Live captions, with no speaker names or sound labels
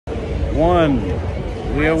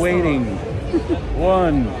1. We are waiting.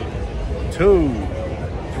 1, 2,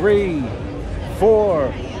 3, 4.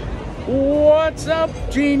 What's up,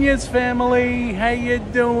 Genius family? How you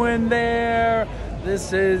doing there?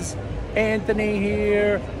 This is Anthony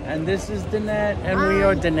here, and this is Danette, and we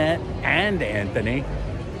are Danette and Anthony.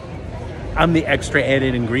 I'm the extra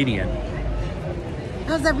added ingredient.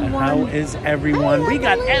 How's everyone? How is everyone? Hey, we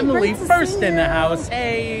got Emily first in the you. house.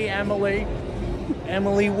 Hey, Emily.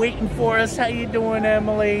 Emily waiting for us. How you doing,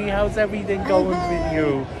 Emily? How's everything going with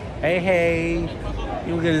you? Hey, hey.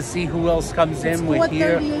 You're going to see who else comes in with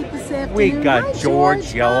here. This afternoon. We got Hi,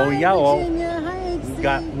 George, yellow, Hi, yellow. Virginia. Hi, HC. We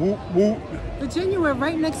got Woot Woot. Virginia, we're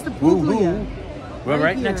right next to Woo Puglia. Woo. We're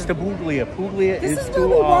right next to Puglia. Puglia This is is to where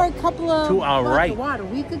we were our, a couple of, to our right. What, a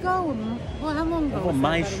week ago? Well, how long ago? Over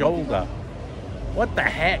my shoulder. What the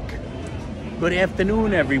heck? Good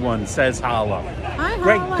afternoon, everyone, says Holla. Hi,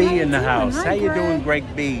 Greg Holla. B How in the you house. doing? How Hi, you doing, Greg?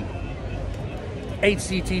 Greg B?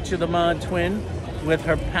 HC Teacher, the mod twin, with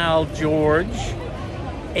her pal George,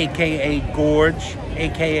 a.k.a. Gorge,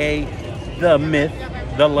 a.k.a. the myth,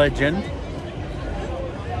 the legend.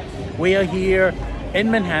 We are here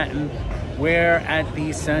in Manhattan. We're at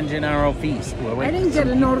the San Gennaro feast. I didn't get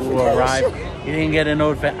a notification. You didn't get a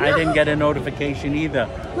notification. I didn't get a notification either.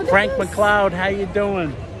 Frank McLeod, how you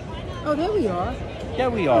doing? Oh, there we are. Yeah,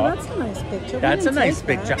 we Oh, are. that's a nice picture. That's a nice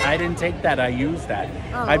picture. I didn't take that. I used that.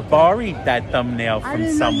 Oh, I okay. borrowed that thumbnail I from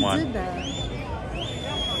didn't someone. know you did that.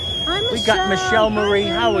 Hi, We got Michelle Marie. Hi,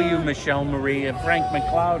 How are Emma. you, Michelle Marie? And Frank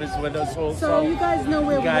McLeod is with us also. So you guys know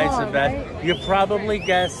where You guys we are, are that. right? You probably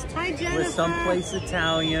guessed. Hi, We're Jennifer. someplace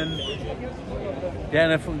Italian.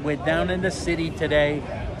 Jennifer, we're down in the city today,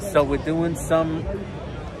 so we're doing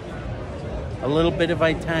a little bit of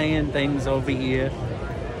Italian things over here.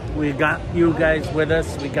 We got you guys with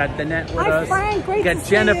us. We got Danette with us. Frank. Great We got to see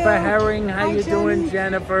Jennifer you. Herring. How Hi, you doing, Jenny.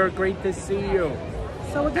 Jennifer? Great to see you.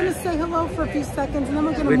 So we're gonna say hello for a few seconds, and then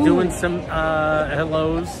we're gonna We're move. doing some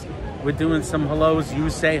hellos. We're doing some hellos. You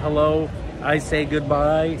say hello. I say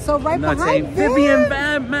goodbye. So right I'm not behind saying Viv. Vivian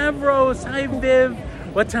Mavros. Hi, Viv.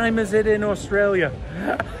 What time is it in Australia?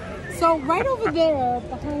 So right over there,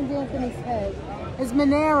 behind Anthony's head, is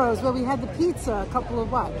Gennaro's, where we had the pizza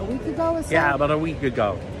a week ago or so? Yeah, about a week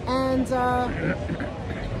ago. And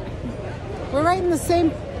we're right in the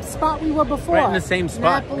same spot we were before. Right in the same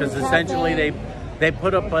spot, Napoli because Cafe. essentially they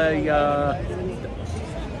put up a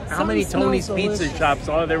how many Tony's smells pizza delicious. shops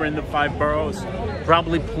are there in the 5 boroughs?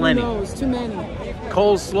 Probably plenty. Who knows? Too many.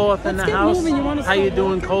 Coleslaw in the get house. moving. You wanna How you start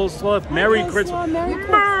doing, walking? Coleslaw? Hi, Merry Coleslaw. Christmas. Merry Christmas.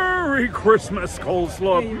 Merry Christmas,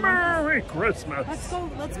 Coleslaw. Yeah, you Merry Christmas.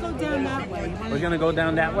 Let's go down that way. We're gonna go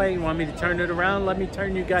down that way. You want me to turn it around? Let me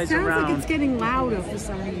turn you guys Sounds around. like it's getting louder for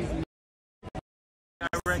some reason.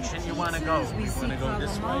 Direction you want to go? We You see want to go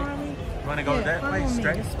this way? calamari. You want to go Yeah, that follow way, me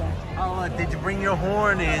straight? this way. Oh, did you bring your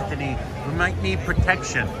horn, Anthony? We might need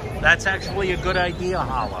protection. That's actually a good idea,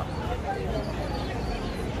 Holla.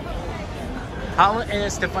 Holla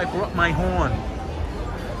asked if I brought my horn.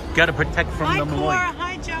 Got to protect from the Cora. light.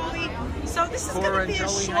 Hi, Joey. So this is Cora going to and be a Joey,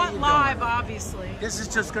 how you short doing? live, obviously. This is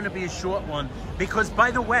just going to be a short one because, by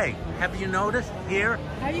the way, have you noticed here?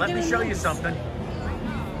 How you Let me gonna show you notice? something.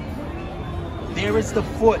 There is the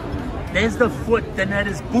foot. There's the foot. Danette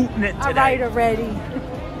is booting it today. All right, already.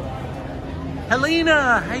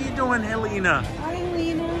 Helena, how you doing, Helena? Hi,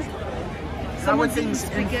 Lena. How are things in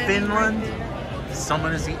spaghetti Finland? right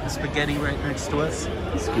Someone is eating spaghetti right next to us.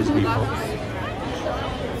 Excuse me, folks.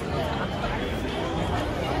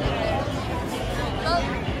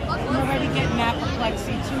 I'm already getting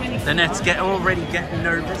apoplexy. Too many. Danette's already getting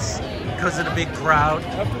nervous because of the big crowd.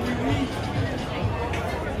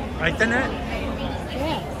 Right, Danette?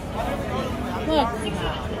 Yeah. Look.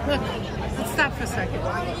 Let's stop for a second.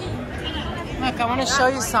 Look, I want to show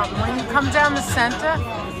you something. When you come down the center,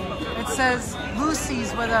 it says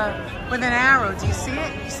Lucy's with an arrow. Do you see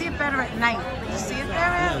it? You see it better at night. Do you see it there?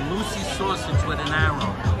 Ed? Yeah, Lucy's sausage with an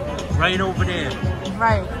arrow. Right over there.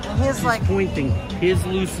 Right. And here's like, Pointing. Here's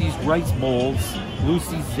Lucy's rice bowls.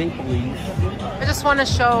 Lucy's Zapolies. I just want to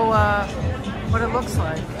show what it looks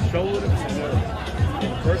like. Show it.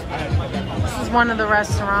 This is one of the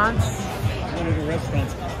restaurants. One of the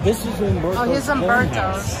restaurants. This is Umberto's. Oh, here's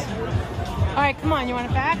Farmhouse. Umberto's. All right, come on. You want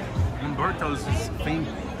it back? Umberto's is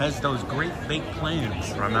has those great baked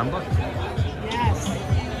clams, remember? Yes.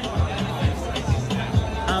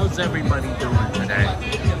 How's everybody doing today?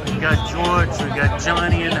 We got George, we got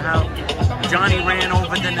Johnny in the house. Johnny ran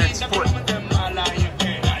over the next foot.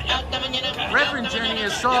 Reverend Jenny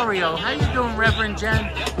Osorio, how you doing, Reverend Jen?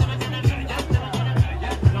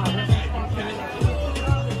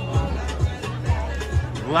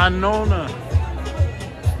 La Nona.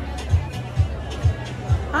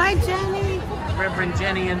 Hi, Jenny. Reverend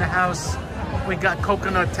Jenny in the house. We got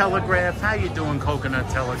Coconut Telegraph. How you doing, Coconut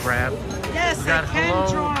Telegraph? Yes, We got I can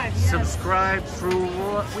hello, drive. Yes. subscribe through.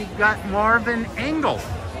 We got Marvin Engel.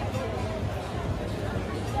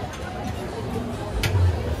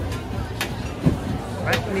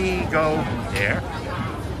 Let me go there.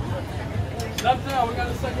 Stop now, we got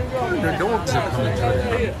a second go. The dogs are coming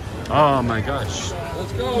today. Oh my gosh.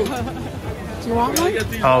 Let's go. Do you want one?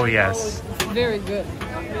 Oh yes. Very good.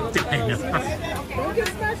 Don't get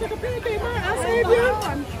smashed like a pancake, man. I saved you.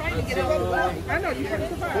 I'm trying to get out. I know you're trying to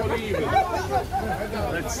survive.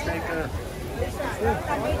 Let's take a.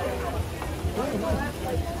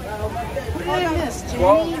 Look at this,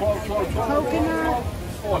 Jenny. Coconut.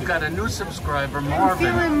 I've got a new subscriber, I'm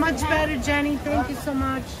Marvin. feeling much better, Jenny. Thank you so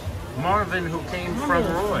much. Marvin, who came from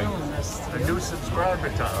Roy. A new subscriber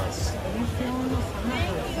to us.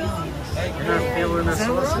 You're not feeling this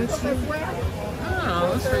awesome?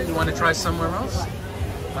 Oh, that's right. You want to try somewhere else?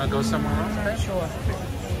 Want to go somewhere else? Sure.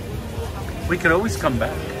 We could always come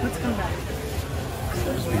back. Let's come back.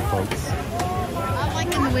 There's me, folks. I'm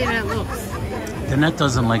liking the way that looks. Danette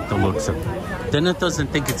doesn't like the looks of it. Danette doesn't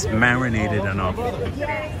think it's marinated enough.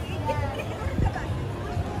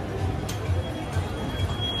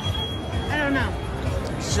 I don't know.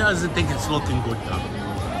 She doesn't think it's looking good though.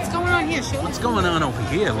 What's going on here? Show What's going on over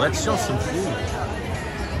here? Let's show some food.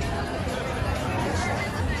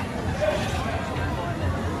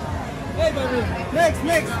 Hey, baby. Next.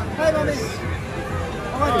 Hey, baby.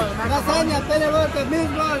 Lasagna, televote,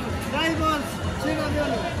 meatballs, rice, chicken,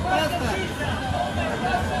 pasta.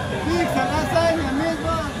 Pizza, lasagna,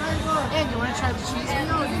 meatballs, rice. Hey, you want to try the cheese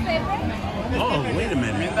wheel? Oh, wait a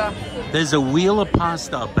minute. There's a wheel of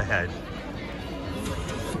pasta up ahead,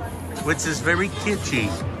 which is very kitschy.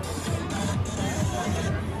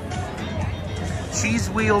 Cheese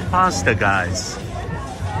wheel pasta, guys.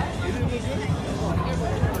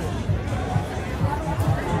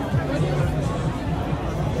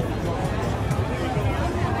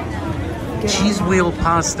 Cheese wheel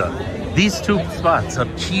pasta. These two spots have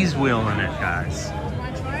cheese wheel in it, guys.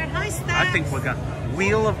 Want to try it? Hi, Steph. I think we're gonna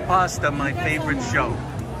Wheel of Pasta, my favorite show.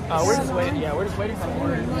 We're just waiting. Yeah, we're just waiting for the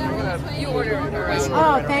order. You order.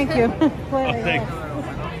 Oh, thank you.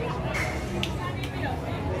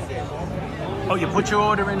 Oh, you put your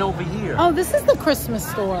order in over here. Oh, this is the Christmas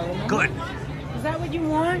store. Remember? Good. Is that what you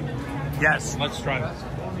want? Yes, let's try it.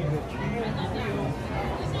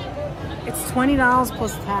 It's $20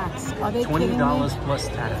 plus tax. Are they kidding me? $20 plus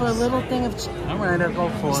tax. For a little thing of... All right, I'll go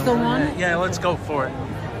for it. Still want it? Yeah, let's go for it.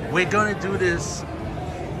 We're going to do this.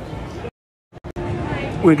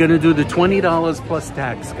 We're going to do the $20 plus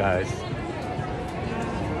tax, guys.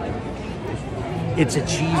 It's a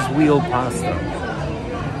cheese wheel pasta.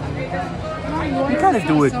 You gotta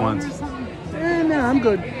do it once. No, I'm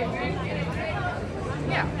good.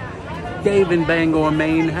 Dave in Bangor,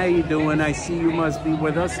 Maine. How you doing? I see you must be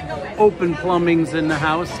with us. Open Plumbing's in the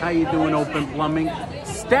house. How you doing, Open Plumbing?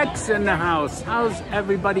 Steck's in the house. How's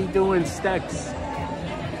everybody doing, Steck's?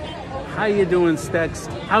 How you doing, Steck's?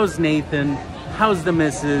 How's Nathan? How's the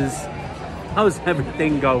missus? How's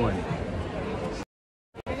everything going?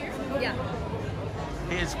 Yeah.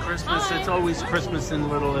 Here's Christmas. It's always Christmas in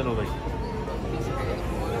Little Italy.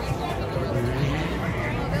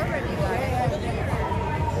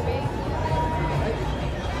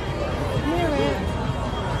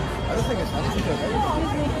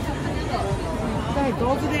 Okay, go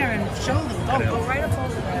over there and show them. Go right up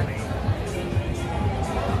over there.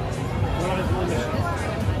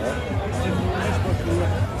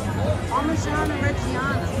 Parmigiano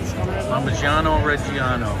Reggiano. Parmigiano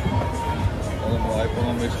Reggiano.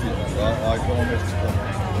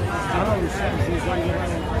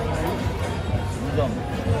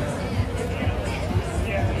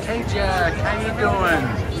 Hey Jack, how you doing?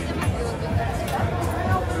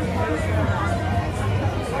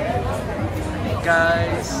 Hey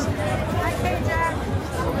guys.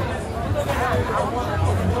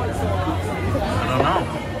 I don't know.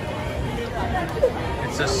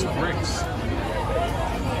 It's a Sprix.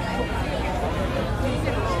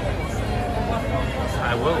 I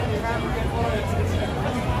will.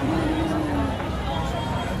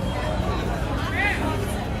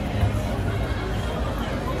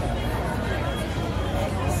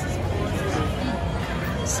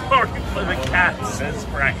 Sorry for the cat, says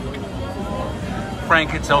Frank.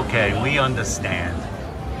 Frank, it's okay. We understand.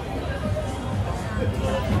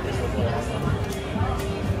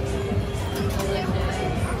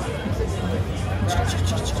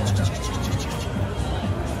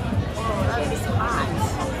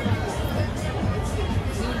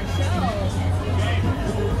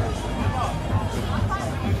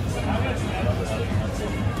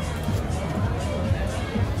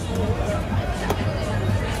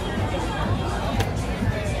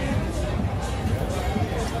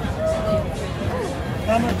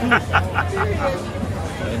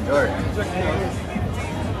 Enjoy.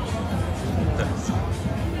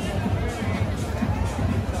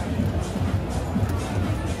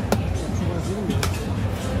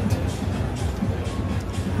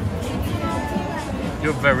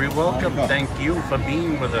 You're very welcome. Thank you for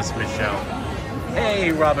being with us, Michelle.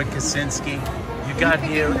 Hey, Robert Kaczynski. You got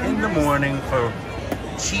here in the morning for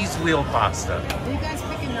cheese wheel pasta. Are you guys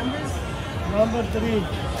picking numbers? Number 3.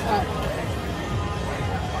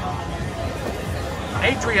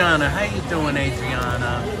 Adriana, how you doing,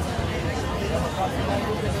 Adriana?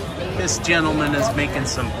 This gentleman is making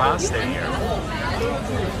some pasta here.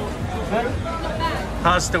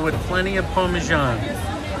 Pasta with plenty of Parmesan.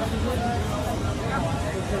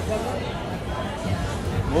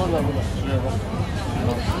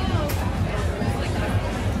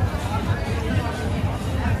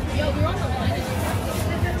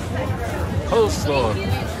 Coleslaw.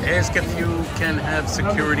 Ask if you can have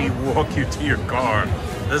security walk you to your car.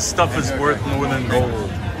 This stuff is worth more than gold.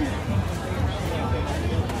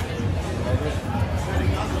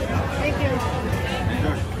 Thank you.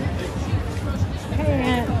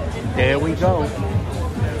 There we go.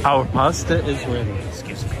 Our pasta is ready.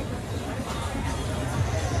 Excuse me.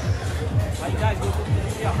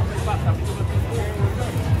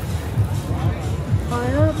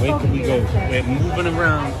 Where can we go? We're moving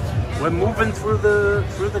around. We're moving through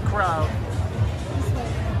the crowd.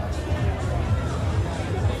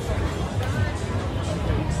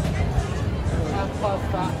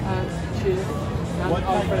 Pasta and cheese. What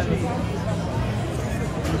type of cheese?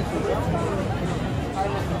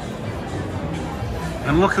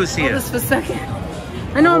 And look who's here. Hold this for a second.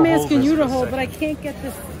 I know I'm Hold asking this you for to a hold, but I second. can't get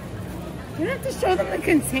this. You have to show them the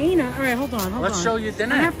container. All right, hold on, hold on. Let's show you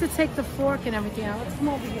dinner. I have to take the fork and everything out. Let's come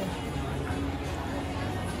over here.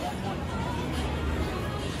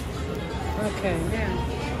 Okay, yeah.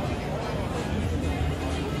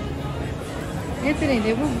 Anthony,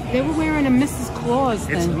 they were wearing a Mrs. Claus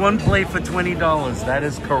thing. It's one plate for $20. That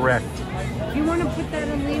is correct. If you want to put that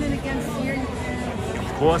and lean it against here, you can.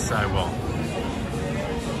 Of course I will.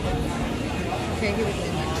 Okay, here we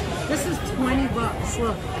go. This is $20.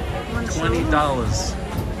 Look. You wanna show them?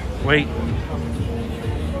 $20. Wait.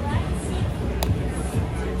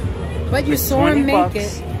 But you It's saw him 20 make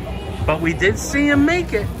bucks. it. But we did see him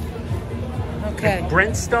make it. Okay.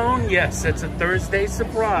 Brentstone, yes, it's a Thursday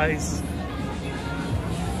surprise.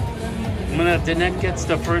 Danette gets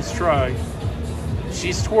the first try.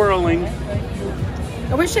 She's twirling.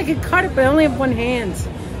 I wish I could cut it, but I only have one hand.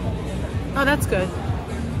 Oh, that's good.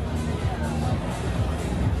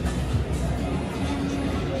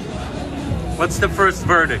 What's the first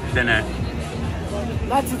verdict, Danette?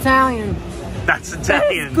 That's Italian. That's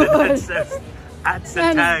Italian. good. Danette says, that's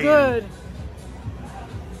That Italian. is good.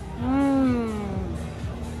 Mmm.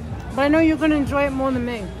 But I know you're going to enjoy it more than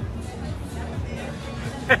me.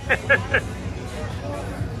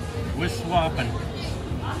 We're swapping.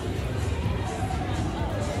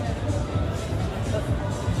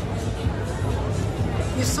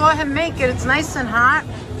 You saw him make it. It's nice and hot.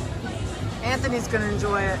 Anthony's going to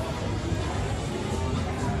enjoy it.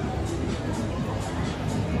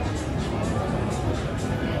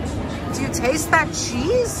 Do you taste that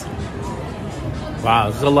cheese? Wow,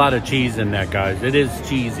 there's a lot of cheese in that, guys. It is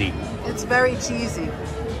cheesy. It's very cheesy.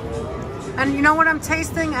 And you know what I'm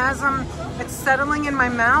tasting as it's settling in my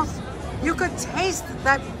mouth? You could taste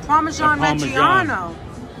that Parmesan Reggiano.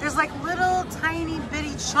 There's like little tiny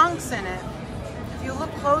bitty chunks in it. If you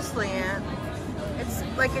look closely, Aunt, it's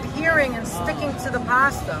like adhering and sticking to the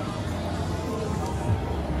pasta.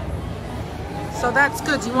 So that's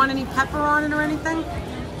good. Do you want any pepper on it or anything?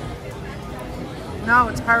 No,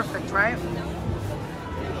 it's perfect, right?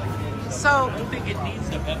 So I don't think it needs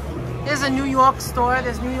the pepper. there's a New York store.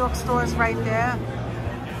 There's New York stores right there.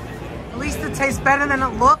 At least it tastes better than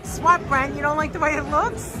it looks. What, Brent? You don't like the way it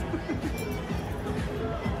looks?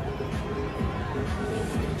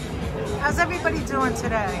 How's everybody doing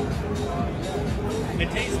today?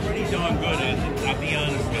 It tastes pretty darn good, I'll be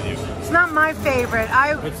honest with you. It's not my favorite.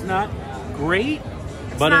 It's not great,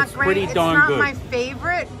 It's but not it's great. pretty darn good. It's not my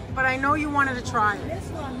favorite, but I know you wanted to try it.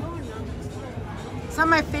 It's not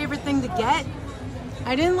my favorite thing to get.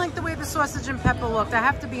 I didn't like the way the sausage and pepper looked. I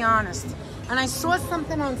have to be honest. And I saw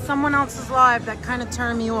something on someone else's live that kind of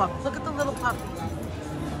turned me off. Look at the little puppy.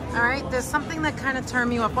 All right, there's something that kind of turned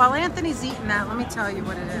me off. While Anthony's eating that, let me tell you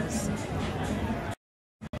what it is.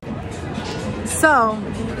 So,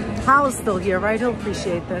 Hal is still here, right? He'll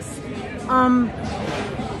appreciate this.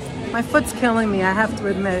 My foot's killing me, I have to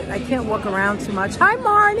admit. I can't walk around too much. Hi,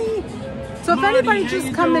 Marty! So if Marty, anybody's how just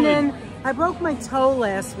you coming doing? in, I broke my toe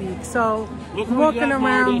last week, so Look I'm what we walking got,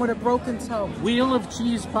 around Marty. with a broken toe. Wheel of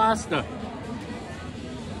cheese pasta.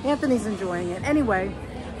 Anthony's enjoying it. Anyway,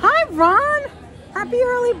 hi, Ron. Happy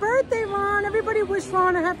early birthday, Ron. Everybody wish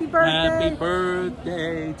Ron a happy birthday. Happy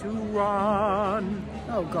birthday to Ron.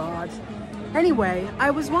 Oh, God. Anyway,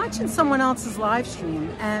 I was watching someone else's live stream,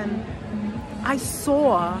 and I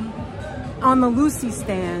saw on the Lucy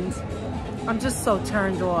stand, I'm just so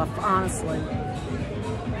turned off, honestly.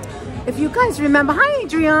 If you guys remember, hi,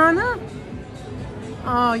 Adriana.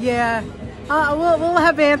 Oh, yeah. We'll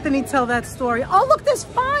have Anthony tell that story. Oh, look, there's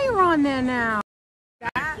fire on there now.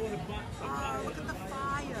 Oh, look at the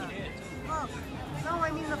fire. Look. No,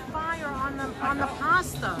 I mean the fire on the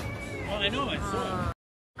pasta. Oh, I know, I saw it.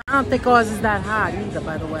 I don't think ours is that hot either,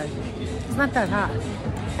 by the way. It's not that hot.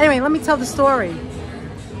 Anyway, let me tell the story.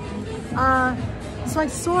 So I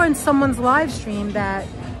saw in someone's live stream that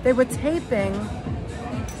they were taping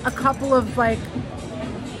a couple of, like,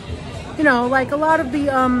 you know, like a lot of the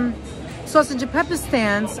sausage and pepper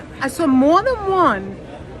stands. I saw more than one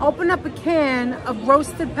open up a can of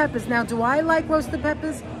roasted peppers. Now, do I like roasted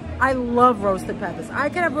peppers? I love roasted peppers. I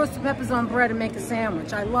can have roasted peppers on bread and make a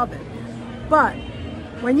sandwich. I love it. But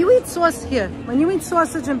when you eat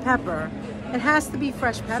sausage and pepper, it has to be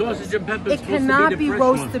fresh peppers. Sausage and pepper. It cannot be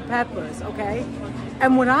roasted peppers, okay?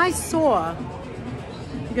 And what I saw,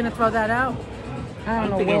 you're gonna throw that out? I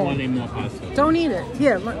don't think I want any more pasta. Don't eat it.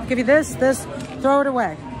 Here, look, give you this, throw it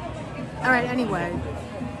away. All right, anyway.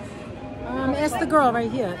 Ask the girl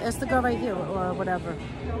right here. Ask the girl right here, or whatever.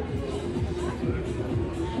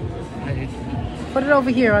 Put it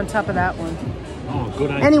over here on top of that one. Oh,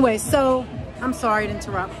 good idea. Anyway, so, I'm sorry to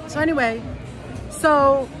interrupt. So anyway,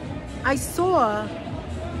 so I saw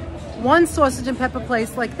one sausage and pepper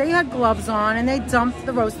place, like they had gloves on and they dumped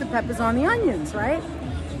the roasted peppers on the onions, right?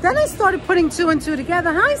 Then I started putting two and two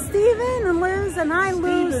together. Hi, Steven and Liz, and hi,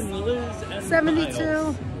 Liz. Steven, Liz, and 72.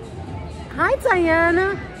 Miles. Hi,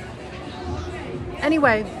 Diana.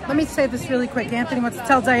 Anyway, let me say this really quick. Anthony wants to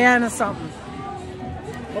tell Diana something.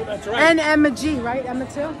 Oh, that's right. And Emma G, right? Emma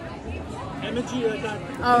too? Emma G, I got it.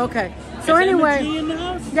 Oh, okay. So Is anyway. Emma G in the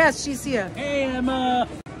house? Yes, she's here. Hey, Emma.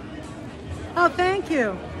 Oh, thank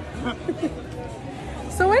you.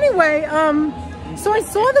 So anyway, so I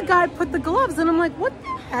saw the guy put the gloves and I'm like, what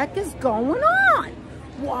the heck is going on?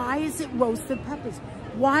 Why is it roasted peppers?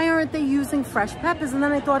 Why aren't they using fresh peppers? And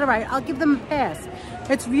then I thought, all right, I'll give them a pass.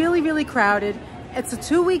 It's really, really crowded. It's a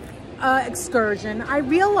 2-week excursion. I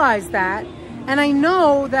realized that. And I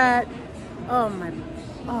know that, my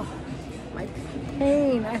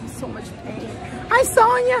pain. I have so much pain. Hi,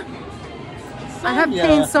 Sonia. I have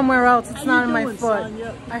pain somewhere else. It's not in my foot.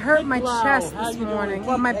 Sonia? I hurt my Hello. chest How this you doing? morning. Keep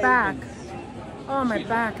Well, my paving. back. Oh, my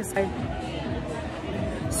back is...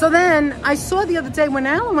 So then I saw the other day when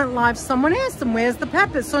Alan went live, someone asked him, where's the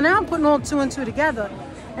peppers? So now I'm putting all two and two together.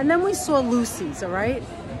 And then we saw Lucy's, all right?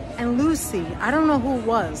 And Lucy, I don't know who it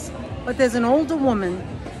was, but there's an older woman.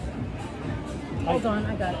 Hold on,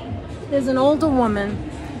 I got it. There's an older woman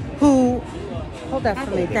who, hold that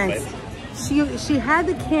for me, thanks. She had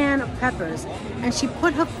the can of peppers and she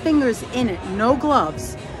put her fingers in it, no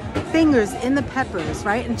gloves, fingers in the peppers,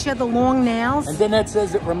 right? And she had the long nails. And then that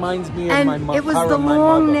says it reminds me of And my mother. it was the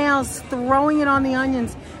long nails throwing it on the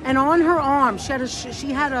onions. And on her arm, she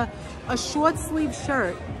had a short sleeve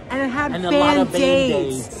shirt and it had And a lot of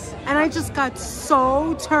Band-Aids. Band-Aids. And I just got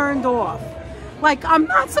so turned off. Like, I'm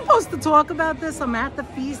not supposed to talk about this. I'm at the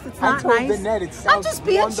feast. It's not I told nice. Danette it sounds I'm just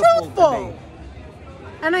being wonderful to truthful. me.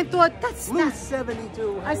 And I thought, that's Luke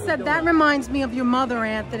 72. I said, that reminds me of your mother,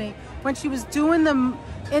 Anthony, when she was doing them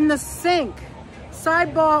in the sink.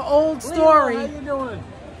 Sidebar, old story. How you doing?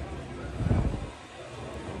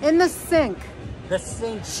 In the sink. The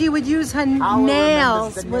sink. She would use her Paula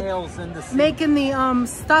nails, remembers the with nails in the sink. making the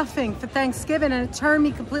stuffing for Thanksgiving, and it turned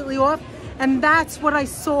me completely off. And that's what I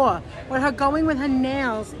saw, with her going with her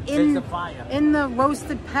nails in the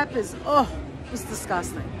roasted peppers. Oh, it was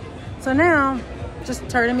disgusting. So now, just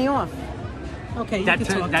turning me off. Okay, you can talk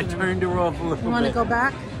to them. That turned her off a little bit. You want to go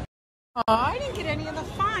back? Oh, I didn't get any of the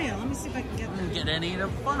fire. Let me see if I can get that. Get any of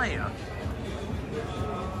the fire.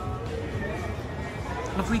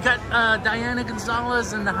 If we got Diana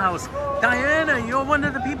Gonzalez in the house. Diana, you're one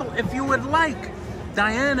of the people, if you would like.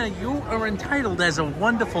 Diana, you are entitled as a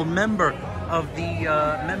wonderful member of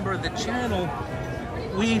the channel.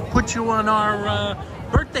 We put you on our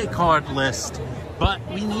birthday card list, but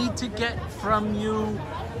we need to get from you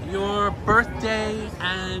your birthday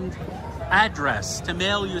and address to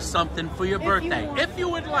mail you something for your birthday. If you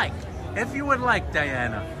would like. If you would like,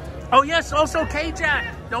 Diana. Oh yes, also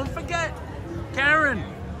K-Jack. Don't forget. Karen.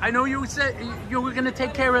 I know you said you were gonna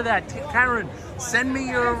take care of that. Karen, send me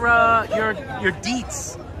your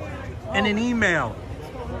deets in an email.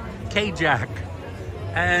 K-Jack.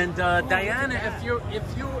 And Diana, if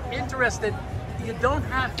you're interested, you don't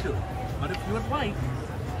have to. But if you would like,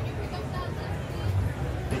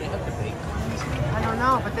 do they have the baked clams? I don't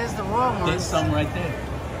know, but there's the raw ones. There's some right there.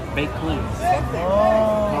 Baked clams.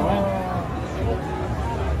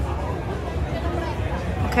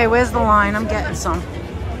 Okay, where's the line? I'm getting some.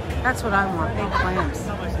 That's what I want, baked clams.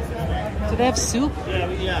 Do they have soup?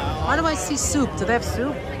 Yeah. Why do I see soup? Do they have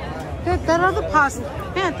soup? That other pasta,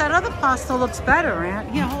 man, that other pasta looks better, man.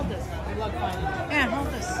 Here, hold this. Yeah, hold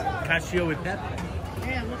this. Cascio with pepper.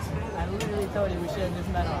 Yeah, it looks better. I literally told you we should have just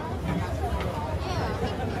met up.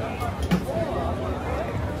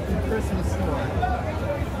 Christmas store.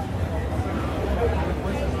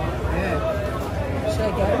 Should I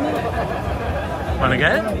get it? Wanna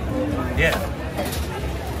get it? Yeah.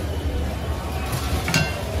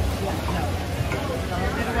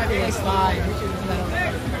 It's fine. We should just met up.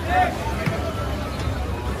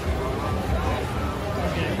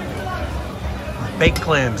 Baked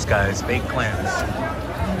clams, guys. Baked clams.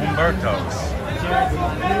 Umberto's.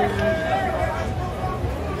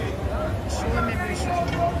 Sure, maybe we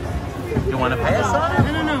should. You want to pass on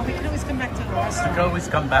it? No. We can always come back to the You restaurant. can always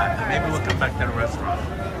come back. Maybe we'll come back to the restaurant.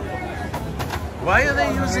 Why are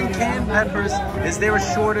they using canned peppers? Is there a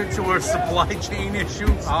shortage or a supply chain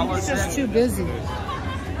issue? It's just too busy.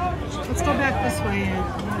 Let's go back this way,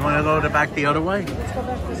 Ann. You want to go back the other way? Let's go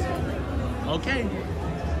back this way. Okay.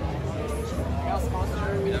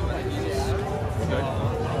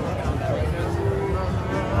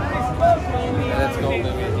 Let's go. Do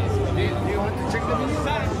you want the chicken?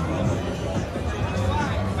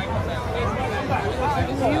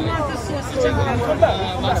 You want the sausage and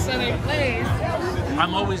pepper? Please.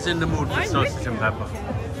 I'm always in the mood for sausage and pepper.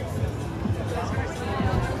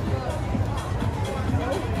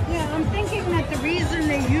 Yeah, I'm thinking that the reason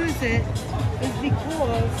they use it is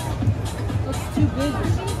because it's too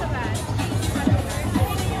busy.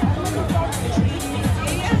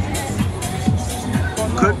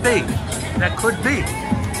 Could be. That could be.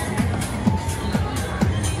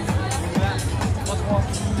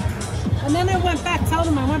 And then I went back, tell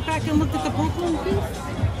them I went back and looked at the Brooklyn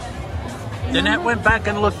feast. Then I went back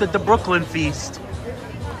and looked at the Brooklyn feast.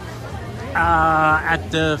 At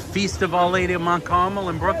the Feast of Our Lady of Mount Carmel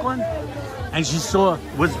in Brooklyn. And she saw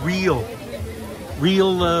was real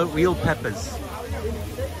peppers.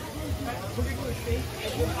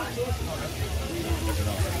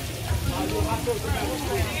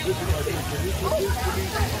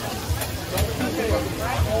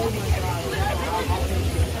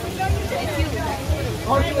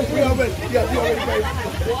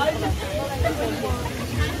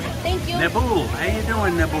 Thank you. Naboo, how you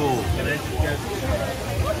doing, Naboo?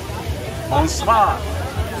 Bonsoir.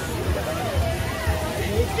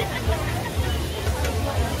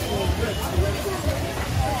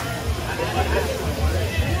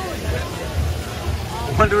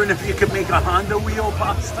 Wondering if you could make a Honda wheel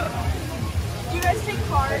pasta. Do you guys take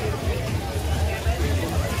cards?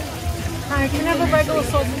 Hi, can I have a regular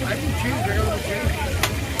sausage?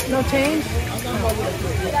 No change?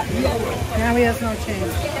 Now he has no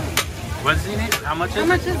change. What's in it? How much is How it?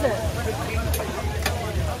 much is it?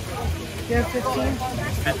 You have 15?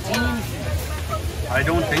 15? I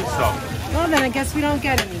don't think so. Well, then I guess we don't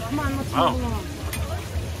get any. Come on, let's move along.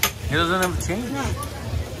 He doesn't have change? No.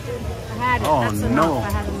 I had it. Oh, That's no. enough.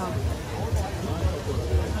 I had enough.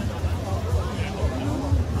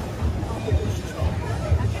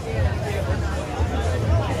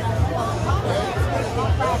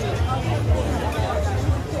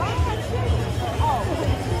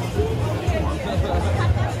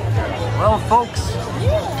 Well, folks,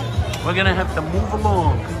 we're gonna have to move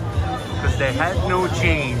along because they had no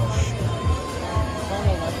change.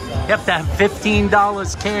 You have to have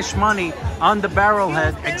 $15 cash money on the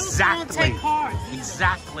barrelhead. They don't Exactly. take cards.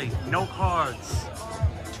 Exactly. No cards.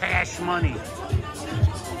 Cash money.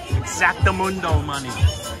 Exactamundo money.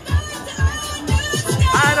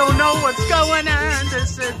 I don't know what's going on.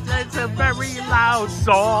 It's a very loud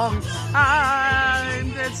song.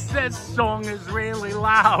 This song is really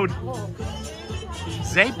loud.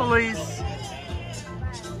 Say police.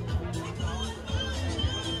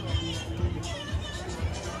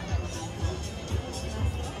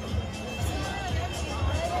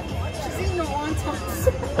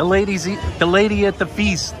 The lady at the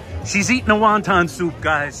feast. She's eating a wonton soup,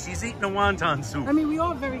 guys. She's eating a wonton soup. I mean, we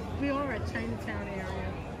are at Chinatown area.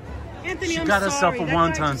 Anthony, She I'm got herself sorry. a That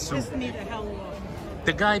wonton guy just soup. pissed me the hell off.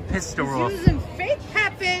 The guy pissed her He's off. using fake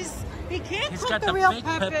peppers. He can't He's cook got the the real fake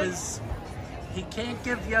peppers. peppers. He can't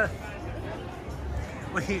give you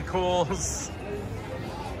what he calls.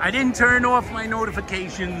 I didn't turn off my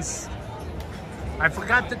notifications. I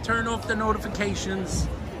forgot to turn off the notifications.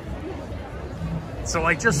 So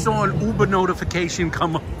I just saw an Uber notification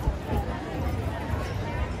come up.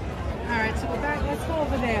 All right, so go back. Let's go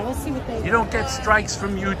over there. Let's see what they. You don't get strikes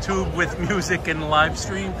from YouTube with music and live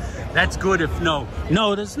stream. That's good if no.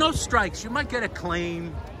 No, there's no strikes. You might get a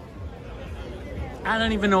claim. I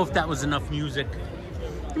don't even know if that was enough music.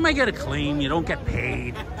 You might get a claim. You don't get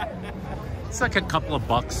paid. It's like a couple of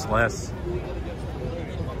bucks less.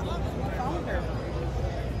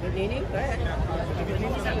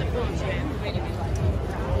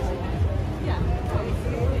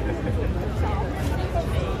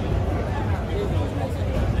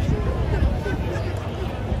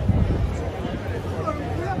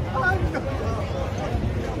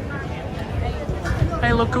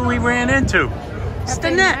 Hey, look who we ran into. It's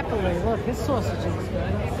the net. Look, his sausages.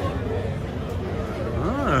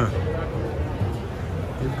 Ah.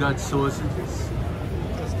 You've got sausages.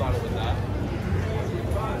 Just started with that.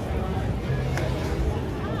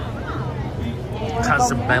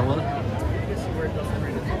 Casabella.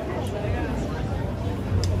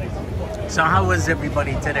 So how was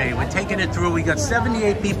everybody today? We're taking it through. We got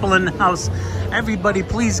 78 people in the house. Everybody,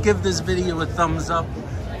 please give this video a thumbs up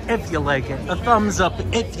if you like it. A thumbs up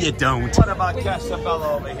if you don't. What about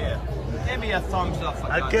Casabella over here? Give me a thumbs up for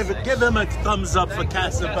Give him a thumbs up for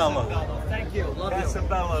Casabella. Thank you. Love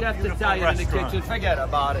Casabella, you. Chef beautiful Italian in the restaurant. kitchen. Forget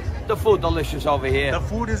about it. The food delicious over here. The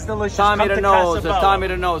food is delicious. Tommy Come the to nose. Casabella. Tommy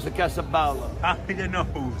the nose. The Casabella. Tommy the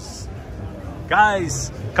nose.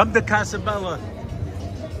 Guys, come to Casabella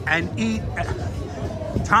and eat.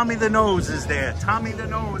 Tommy the nose is there. Tommy the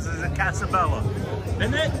nose is at Casabella.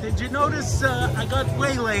 Annette, did you notice I got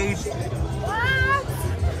waylaid?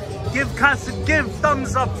 Give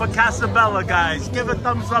thumbs up for Casabella, guys. Give a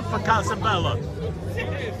thumbs up for Casabella.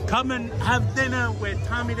 Come and have dinner where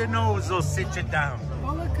Tommy the nose will sit you down.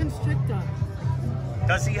 Boa constrictor.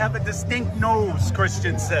 Does he have a distinct nose,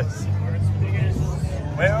 Christian says?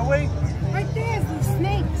 Where are we? Right there, the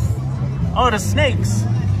snakes. Oh, the snakes.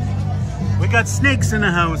 We got snakes in the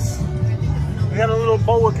house. We got a little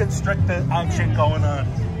boa constrictor action going on.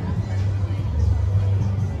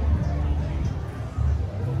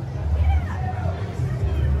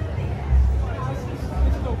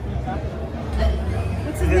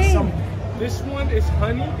 What's his name? This one is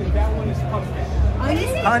honey and that one is pumpkin.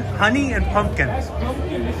 Honey and pumpkin. That's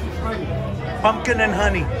pumpkin, this is honey. Pumpkin and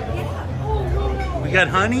honey. We got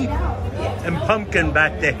honey and pumpkin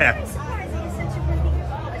back there.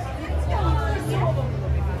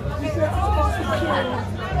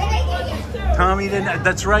 Tommy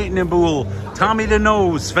that's right, Nibul. Tommy the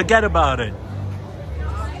nose. Forget about it.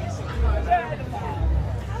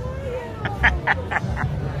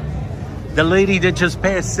 The lady that just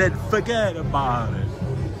passed said, forget about it.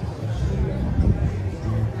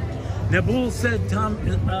 Nabul said Tom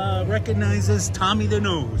recognizes Tommy the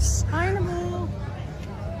nose. Hi, Nabul.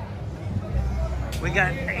 We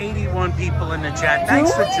got 81 people in the chat.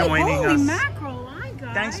 Thanks for joining Holy us. Mackerel, hi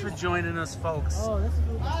guys. Thanks for joining us, folks. Oh, this is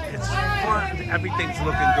It's fun. Everything's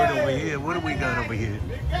looking good over here. What do we got over here?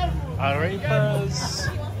 Arepas.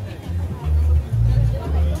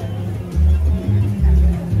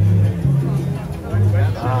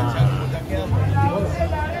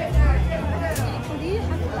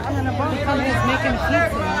 And the bone company is making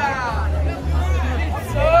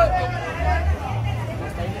pizza.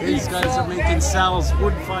 These guys are making Sal's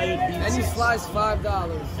wood-fired pizzas. Any slice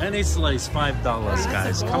 $5. Any slice, $5,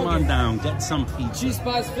 guys. Come on down. Get some pizza. Cheese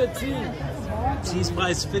pies 15. Cheese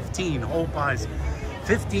pies 15. Whole pies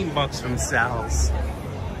 15 bucks from Sal's.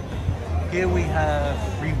 Here we have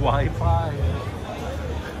free Wi-Fi.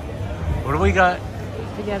 What do we got?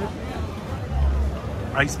 Forget it.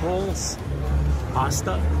 Rice balls?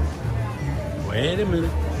 Pasta? Wait a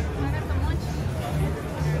minute.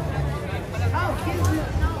 Oh,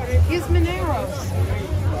 here's Gennar's.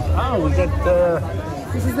 Oh, we got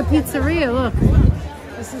This is the pizzeria, look.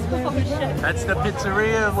 This is where we go. that's the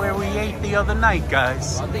pizzeria where we ate the other night,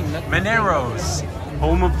 guys. Gennar's,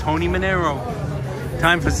 home of Tony Gennaro.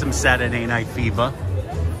 Time for some Saturday Night Fever.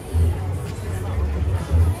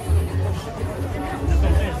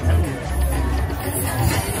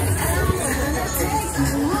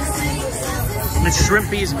 The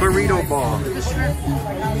Shrimpy's Burrito Bar.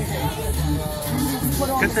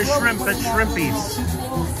 Get the shrimp at Shrimpy's.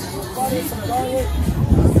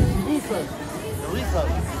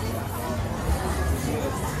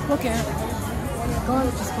 Look at it. Go on,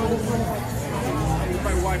 just go this way.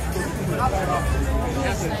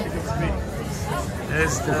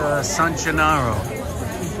 There's the San Gennaro.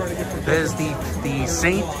 There's the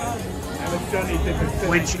saint,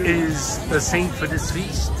 which is the saint for this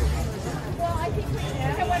feast.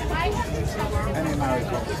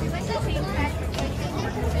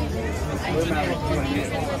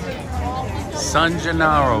 San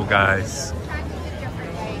Gennaro, guys.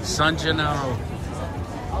 San Gennaro.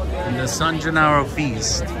 And the San Gennaro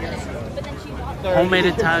feast. Homemade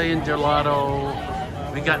Italian gelato.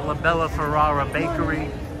 We got La Bella Ferrara Bakery.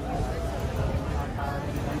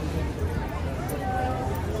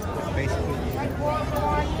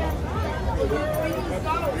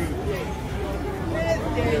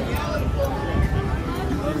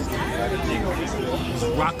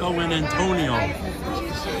 Rocco and Antonio.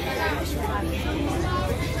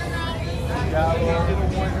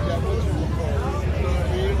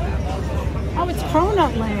 Oh, it's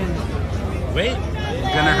Cronut Land. Wait,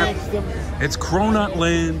 we're gonna have. It's Cronut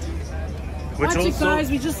Land. Which Watch it, also,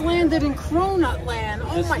 guys. We just landed in Cronut Land.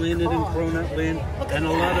 Oh just my landed God. in Cronut Land and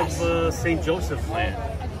a lot of St. Joseph Land.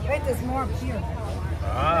 Wait, there's more up here.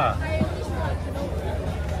 Ah.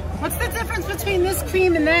 What's the difference between this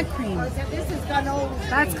cream and that cream? This is cannoli.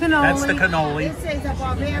 That's cannoli. That's the cannoli. This is a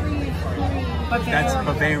Bavarian cream. That's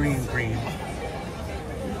Bavarian cream.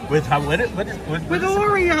 With how? What is With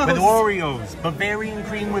Oreos. With Oreos. Bavarian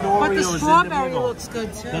cream with Oreos. But the in the strawberry middle. looks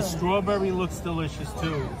good too. The strawberry looks delicious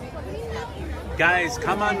too. Guys,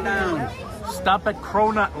 come on down. Stop at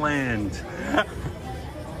Cronut Land.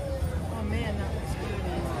 Oh man, that looks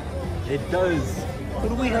good. It does. What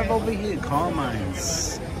do we have over here?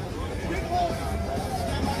 Carmine's.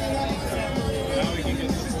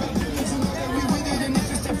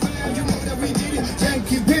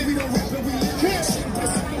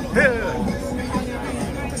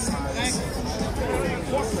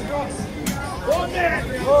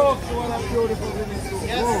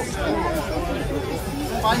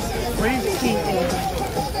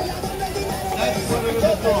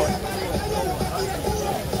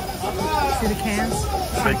 See the cans?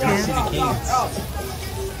 I do see the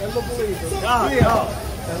cans.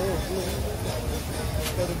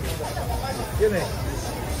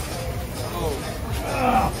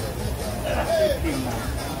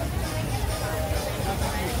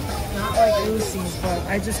 Not like Lucy's, but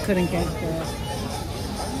I just couldn't get there.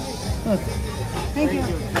 Look. Thank you.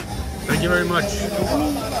 Thank you very much.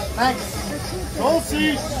 Thanks.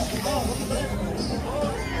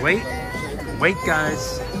 Wait. Wait,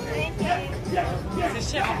 guys. Look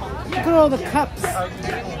at all the cups. Look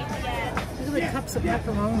at the cups of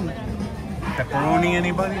pepperoni. Pepperoni,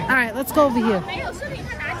 anybody? All right, let's go over here.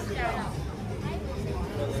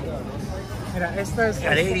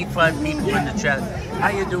 Got 85 people in the chat. How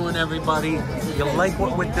you doing, everybody? You like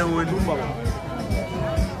what we're doing?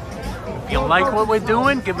 If you like what we're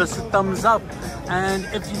doing, give us a thumbs up. And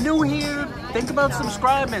if you're new here, think about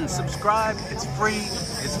subscribing. Subscribe. It's free.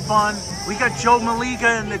 It's fun. We got Joe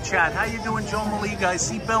Maliga in the chat. How you doing, Joe Maliga? I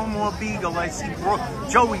see Belmore Beagle. I see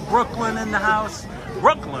Joey Brooklyn in the house.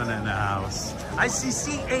 Brooklyn in the house. I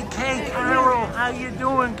see CAK Carol. How you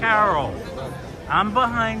doing, Carol? I'm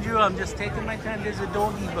behind you. I'm just taking my time. There's a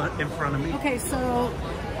doggy in front of me. Okay, so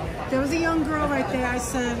there was a young girl right there. I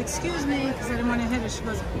said, excuse me, because I didn't want to hit her. She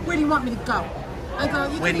goes, where do you want me to go? I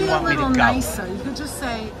go, you could be a little nicer. You could just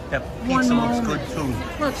say That one pizza looks moment. good too.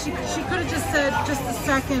 Look, she could have just said just a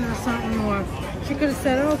second or something, or she could have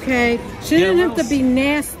said, okay. She didn't have to be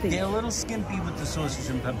nasty. They're a little skimpy with the sausage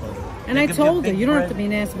and pepper. And I told her, you don't have to be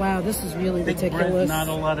nasty. Wow, this is really Big ridiculous. bread, not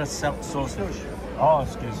a lot of sausage. Oh,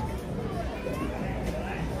 excuse me.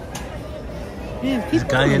 Man, This people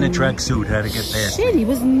guy in a are tracksuit had to get there. Shit, he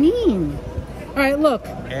was mean. All right, look.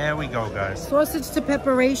 There we go, guys. Sausage to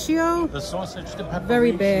pepper ratio. The sausage to pepper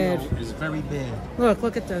Very ratio bad. is very bad.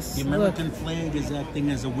 Look at this. The American flag is acting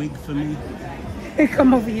as a wig for me. Look.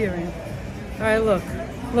 Come over here, Ann. All right, look.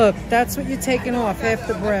 Look, that's what you're taking off, half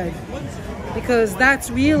the bread. Because that's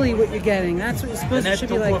really what you're getting. That's what you're supposed to, should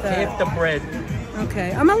be like that. Half the bread.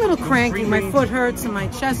 Okay, I'm a little cranky. My foot hurts and my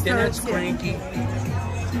chest Then hurts. it's cranky.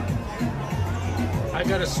 I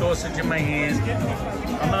got a sausage in my hand.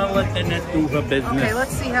 I'm gonna let the net do her business. Okay,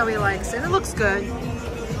 let's see how he likes it. It looks good.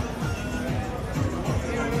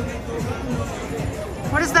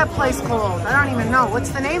 What is that place called? I don't even know. What's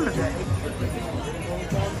the name of it?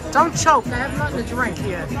 Don't choke. I have nothing to drink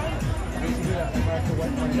here.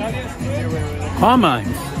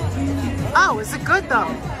 Carmine's. Oh, is it good though?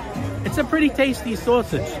 It's a pretty tasty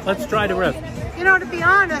sausage. Let's try the rest. You know, to be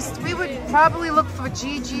honest, we would probably look for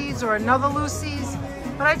Gigi's or another Lucy's.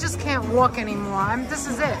 But I just can't walk anymore. This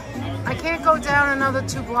is it. I can't go down another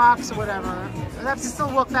 2 blocks or whatever. I have to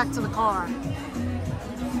still walk back to the car.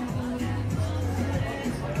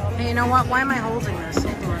 Hey, you know what? Why am I holding this?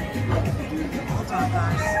 Hold on. Hold on,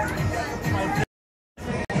 guys.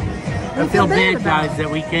 I feel bad, guys,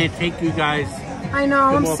 that we can't take you guys. I know,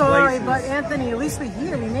 I'm sorry, places. but Anthony, at least we're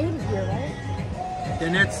here. We made it here, right?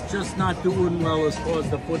 Then that's just not doing well as far as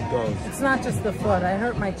the foot goes. It's not just the foot. I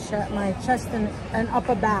hurt my chest and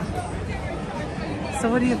upper back. So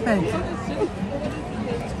what do you think?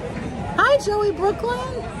 Hi, Joey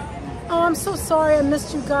Brooklyn. Oh, I'm so sorry. I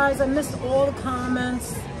missed you guys. I missed all the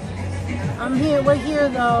comments. I'm here. We're here,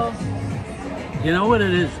 though. You know what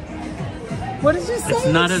it is? What did you say? It's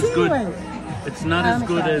not as good. It's not as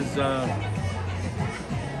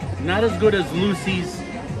good as Lucy's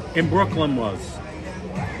in Brooklyn was.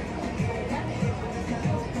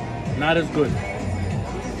 Not as good.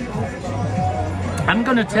 I'm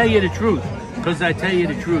gonna tell you the truth, because I tell you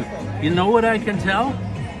the truth. You know what I can tell?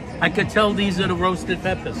 I could tell these are the roasted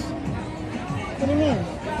peppers. What do you mean?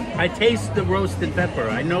 I taste the roasted pepper.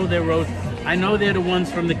 I know they're I know they're the ones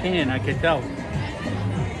from the can. I can tell.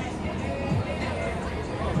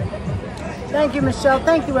 Thank you, Michelle.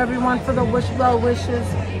 Thank you, everyone, for the well wishes.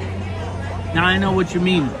 Now I know what you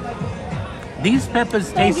mean. These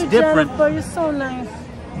peppers taste Thank you, different Jennifer. You're so nice.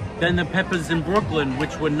 than the peppers in Brooklyn,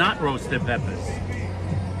 which were not roasted peppers.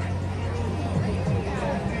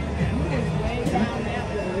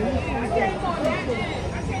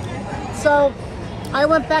 So I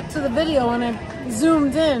went back to the video and I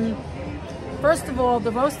zoomed in. First of all,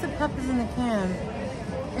 the roasted peppers in the can,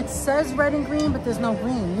 it says red and green, but there's no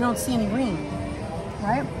green. You don't see any green,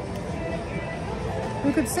 right?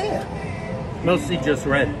 You could see it. Mostly just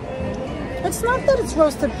red. It's not that it's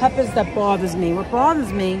roasted peppers that bothers me. What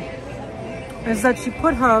bothers me is that she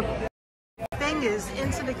put her fingers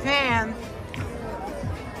into the can.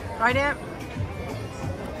 Right, Aunt?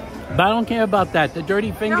 But I don't care about that. The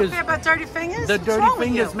dirty fingers. You don't care about dirty fingers? The What's dirty wrong with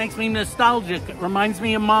fingers you? makes me nostalgic. It reminds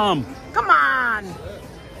me of Mom. Come on.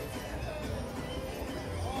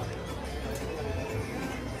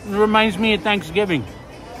 It reminds me of Thanksgiving.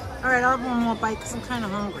 All right, I'll have one more bite because I'm kind of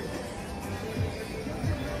hungry.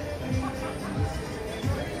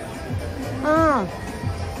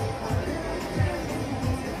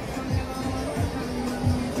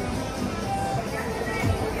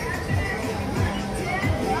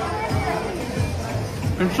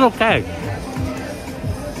 It's okay.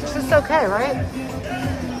 It's just okay, right?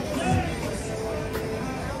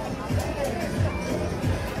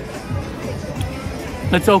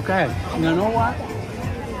 It's okay. You know what?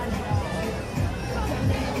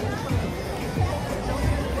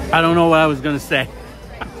 I don't know what I was going to say.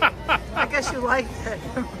 I guess you like it.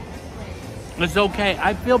 It's okay.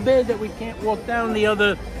 I feel bad that we can't walk down the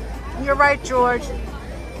other... You're right, George.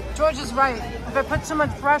 George is right. If I put too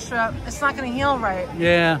much pressure, it's not going to heal right.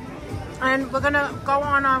 Yeah. And we're going to go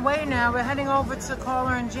on our way now. We're heading over to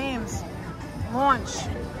Carla and James' launch.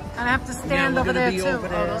 And I have to stand over there, too. Over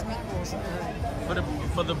there.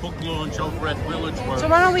 For the book launch over at Villageworks. So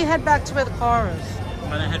why don't we head back to where the car is?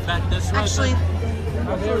 Want to head back this way? Actually...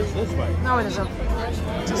 Oh, there is this way. No, it isn't.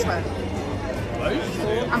 It's this way.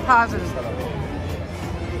 I'm positive.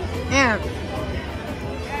 Yeah.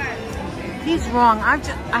 He's wrong. I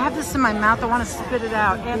have this in my mouth. I want to spit it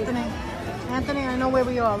out. Anthony, I know where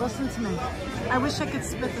we are. Listen to me. I wish I could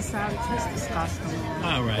spit this out. It tastes disgusting.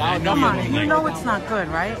 All right. Come on. You know it's not good,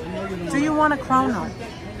 right? Do you want a cronut?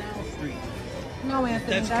 No,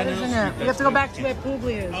 Anthony, that isn't it. You have to go back to where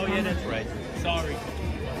Puglia is. Oh, yeah, that's right. Sorry.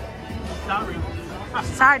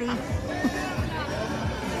 Sorry.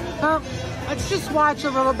 Well, let's just watch a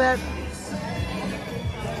little bit.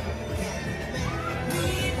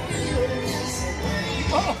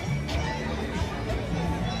 Oh.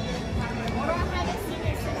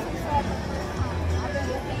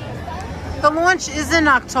 The launch is in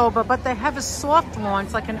October, but they have a soft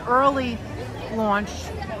launch, like an early launch.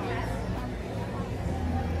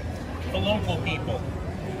 For local people.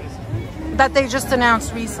 That they just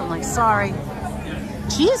announced recently. Sorry.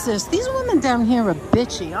 Jesus, these women down here are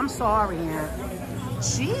bitchy. I'm sorry, Aunt.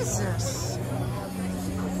 Jesus.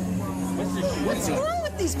 What's wrong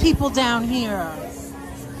with these people down here?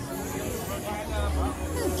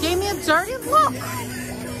 Gave me a dirty look.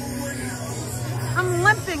 I'm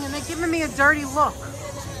limping and they're giving me a dirty look.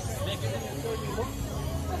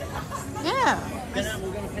 Yeah.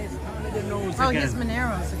 Oh, here's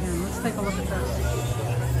Monnero's again. Let's take a look at this.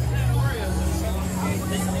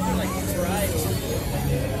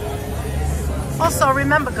 Also,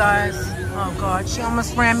 remember, guys. Oh, God. She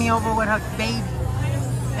almost ran me over with her baby.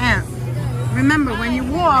 Aunt. Remember, when you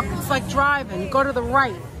walk, it's like driving. You go to the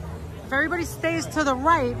right. If everybody stays to the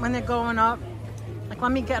right when they're going up, like,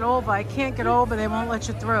 let me get over. I can't get over. They won't let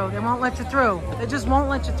you through. They won't let you through. They just won't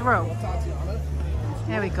let you through.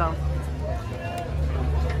 There we go.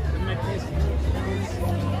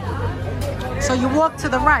 So you walk to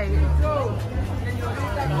the right.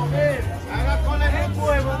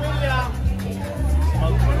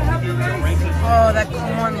 Oh, that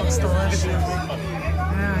corn looks delicious.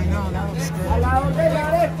 Yeah, I know, that looks good.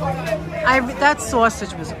 That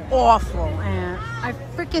sausage was awful, and I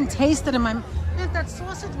freaking tasted in my mouth. That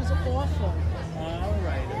sausage was awful. All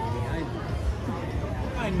right,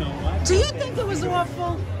 I know. Do you think it was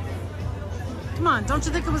awful? Come on, don't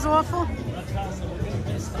you think it was awful?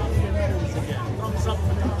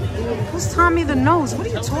 Who's Tommy the Nose? What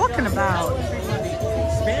are you talking about?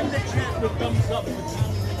 Spam the chat with thumbs up.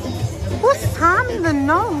 Who's Tommy the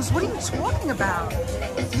Nose? What are you talking about?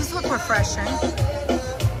 These look refreshing.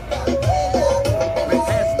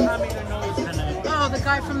 Tommy the Nose tonight. Oh, the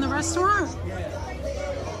guy from the restaurant?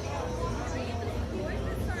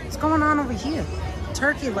 What's going on over here?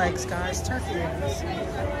 Turkey legs, guys. Turkey legs.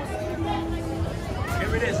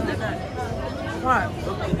 Here it is, isn't it? What?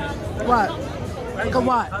 What? Look at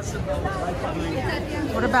what?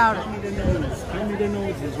 What about it? Tommy the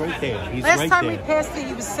Nose is right there. He's Last right time there. we passed it,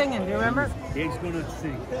 he was singing. Do you remember? He's gonna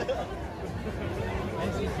sing.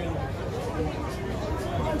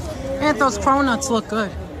 And those cronuts look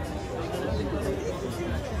good.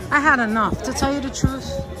 I had enough. To tell you the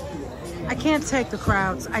truth, I can't take the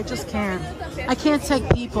crowds. I just can't. I can't take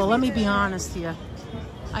people. Let me be honest here.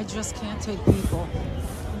 I just can't take people.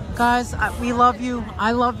 Guys, we love you.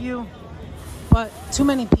 I love you. But too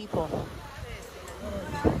many people.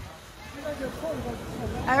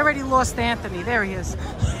 I already lost Anthony. There he is.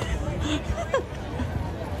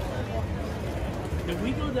 Did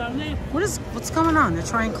we go down there? What's going on? They're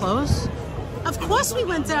trying to close? Of course we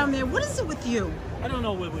went down there. What is it with you? I don't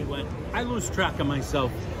know where we went. I lose track of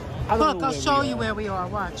myself. I don't Look, know I'll where show we you are. where we are.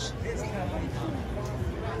 Watch.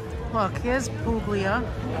 Look, here's Puglia.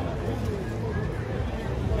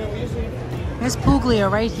 Here's Puglia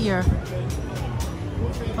right here.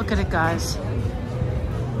 Look at it, guys.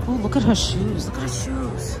 Oh, look at her shoes. Look at her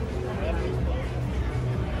shoes.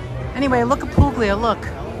 Anyway, look at Puglia. Look.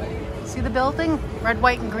 See the building? Red,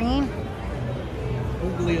 white, and green.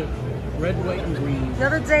 Puglia, red, white, and green. The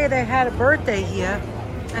other day they had a birthday here,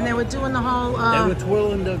 and they were doing the whole. They were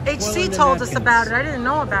twirling the. HC told us about it. I didn't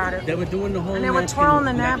know about it. They were doing the whole. And they were twirling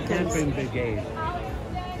the napkins. Napkin brigade.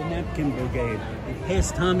 The napkin brigade.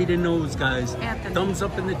 Here's Tommy the Nose, guys. Anthony. Thumbs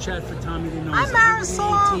up in the chat for Tommy the Nose. Hi,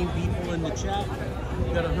 Marisol. 118 people in the chat.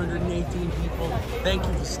 We got 118 people. Thank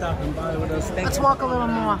you for stopping by with us. Let's walk a little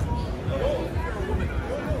more.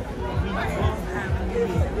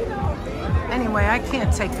 Anyway, I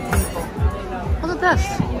can't take the people. Look at this.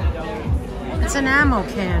 It's an ammo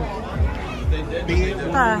can. What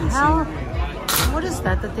the hell? What is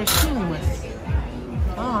that they're shooting with?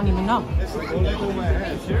 I don't even know.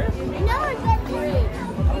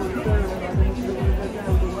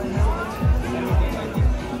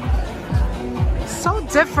 So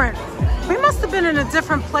different. We must have been in a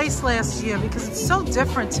different place last year because it's so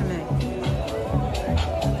different to me.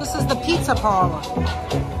 This is the pizza parlor.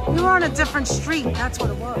 We were on a different street. That's what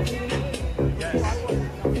it was.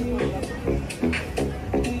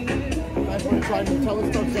 Try Nutella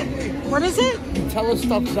stuffed Zeppelin. What is it? Nutella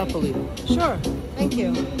stuffed Zeppelin. Sure. Thank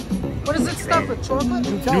you. What is it stuffed with? Chocolate?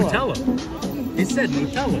 Nutella. He said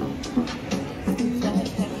Nutella.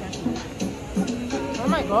 Oh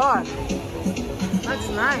my God. That's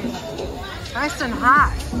nice. Nice and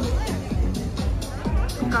hot.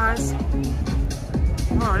 Guys.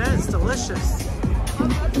 Oh, that is delicious.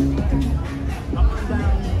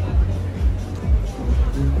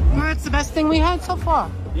 Well, it's the best thing we had so far.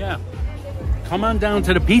 Yeah. Come on down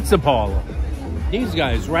to the pizza parlor. These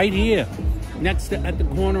guys right here, at the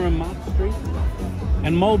corner of Mott Street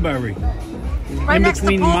and Mulberry. Right in next to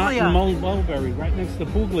between Mott Puglia. and Mulberry, right next to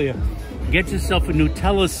Puglia. Get yourself a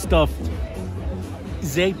Nutella stuffed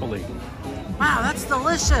Zeppelin. Wow, that's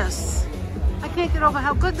delicious. I can't get over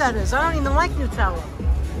how good that is. I don't even like Nutella.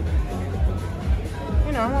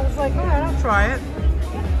 You know, I was like, all right, I'll try it.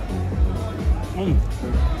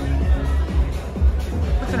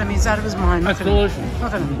 Look at him, he's out of his mind. That's Look at delicious. him.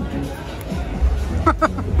 Look at him.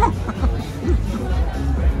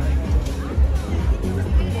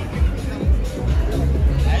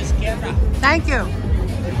 Thank you.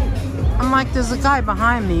 I'm like, there's a guy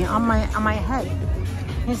behind me on my head.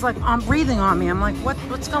 He's like, I'm breathing on me. I'm like,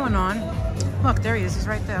 what's going on? Look, there he is. He's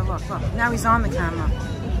right there. Look. Now he's on the camera.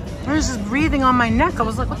 He was just breathing on my neck. I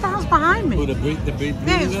was like, what the hell's behind me? Oh, the breathing?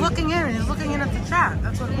 Yeah, he's looking in and he's looking in at the chat.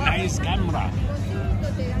 That's what it was. Nice camera.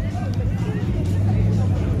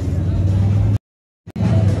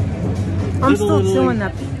 I'm still doing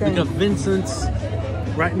that thing. Look at Vincent's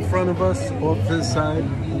right in front of us, off to the side.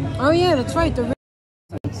 Oh yeah, that's right. The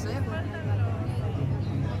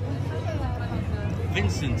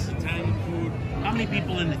Vincent's Italian food. How many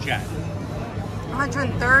people in the chat?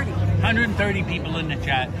 130. 130 people in the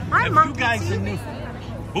chat. Hi, If Monkey you guys Teeth. are new,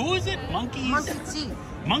 who is it? Monkeys? Monkey teeth.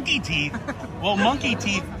 Monkey Teeth? Well, Monkey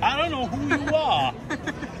Teeth, I don't know who you are,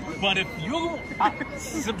 but if you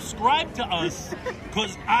subscribe to us,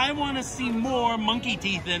 because I want to see more Monkey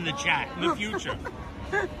Teeth in the chat in the future.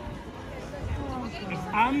 If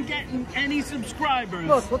I'm getting any subscribers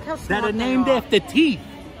Look how that smart are they named are. after teeth,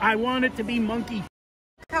 I want it to be Monkey.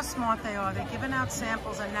 Look how smart they are. They're giving out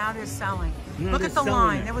samples and now they're selling. No, Look they're at the selling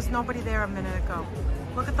line. it. There was nobody there a minute ago.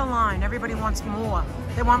 Look at the line. Everybody wants more.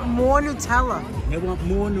 They want more Nutella. They want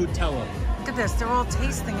more Nutella. Look at this. They're all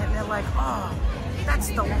tasting it and they're like, oh, that's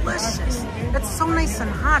delicious. It's so nice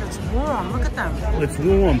and hot. It's warm. Look at them. It's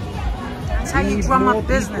warm. That's how you drum up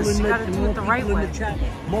business. You got to do it the right way.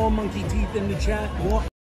 More Monkey Teeth in the chat. More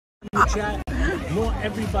in the chat. More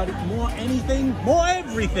everybody. More anything. More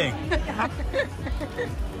everything.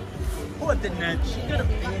 Poor Danette. She got a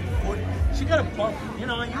big foot. She got a bum. You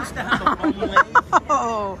know, I used to have a bum leg.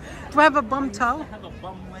 Oh, do I have a bum toe? I have a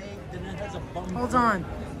bum leg. Danette has a bum Hold toe. on.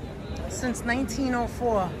 Since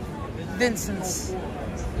 1904, Vincent's.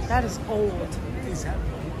 That is old. These have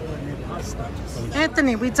people in their pasta.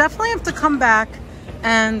 Anthony, we definitely have to come back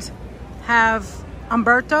and have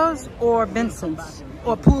Umberto's or Vincent's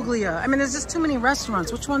or Puglia. I mean, there's just too many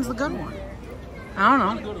restaurants. Which one's the good one? I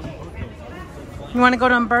don't know. You want to go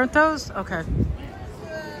to Umberto's? Okay.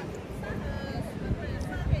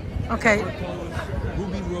 Okay.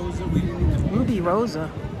 Ruby Rosa. We didn't even Ruby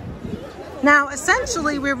Rosa. Now,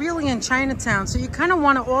 essentially, we're really in Chinatown, so you kind of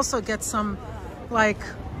want to also get some, like,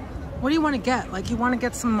 what do you want to get? Like, you want to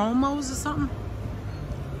get some momos or something?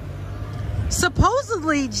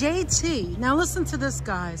 Supposedly, JT. Now, listen to this,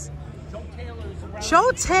 guys.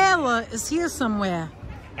 Joe Taylor is here somewhere.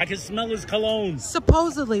 I can smell his cologne.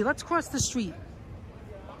 Supposedly. Let's cross the street.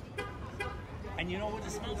 And you know what it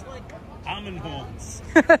smells like? Almond horns.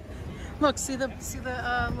 Look, see the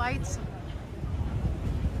lights?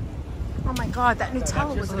 Oh my God, that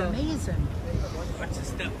Nutella was amazing. Watch the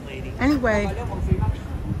step, lady. Anyway,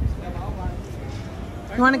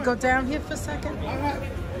 you want to go down here for a second?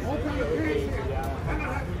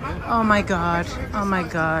 Oh my God. Oh my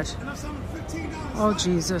God. Oh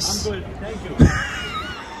Jesus. I'm good. Thank you.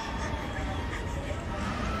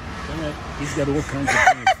 He's got all kinds of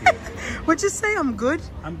things here. What'd you say? I'm good?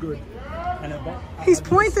 I'm good. And He's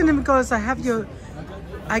pointing and goes, I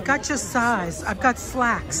got your size. I've got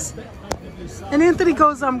slacks. And Anthony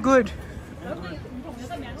goes, I'm good.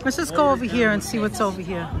 Let's just go over here and see what's over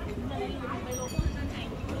here.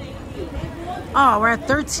 Oh, we're at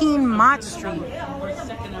 13 Mott Street.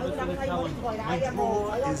 my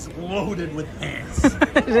drawer is loaded with pants.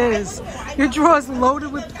 It is. Your drawer's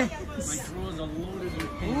loaded with pants. My drawers are loaded with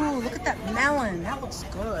pants. Ooh, look at that melon. That looks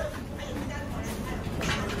good.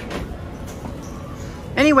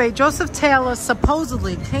 Anyway, Joseph Taylor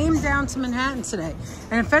supposedly came down to Manhattan today.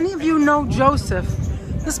 And if any of you know Joseph,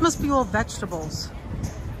 this must be all vegetables.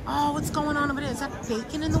 Oh, what's going on over there? Is that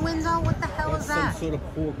bacon in the window? What the hell is that? Some sort of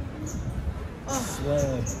pork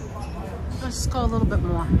slab. Let's just go a little bit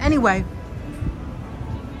more. Anyway,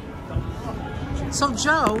 so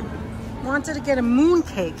Joe wanted to get a moon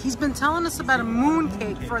cake. He's been telling us about a moon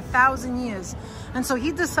cake for 1,000 years. And so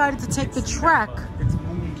he decided to take the trek. It's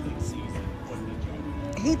moon cake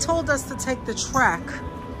season. He told us to take the trek.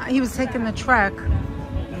 He was taking the trek. Ooh,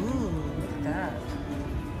 look at that.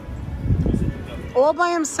 All by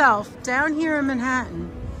himself down here in Manhattan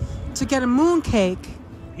to get a moon cake.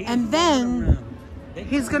 And then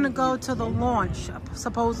he's going to go to the launch,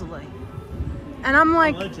 supposedly. And I'm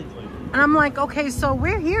like, okay, so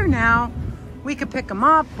we're here now. We could pick him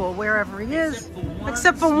up or wherever he is.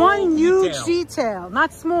 Except for one huge detail.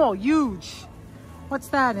 Not small, huge. What's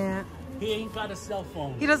that, Aunt? He ain't got a cell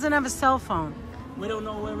phone. He doesn't have a cell phone. We don't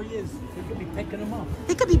know where he is. We could be picking him up.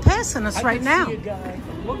 He could be passing us right now. See a guy.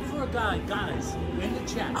 Look for a guy, guys. In the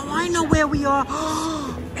chat. Oh, I know where we are.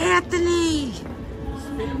 Anthony!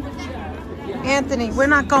 Anthony, we're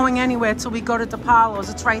not going anywhere till we go to DePaulo's.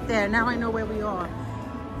 It's right there. Now I know where we are.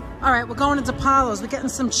 All right, we're going to DePaulo's. We're getting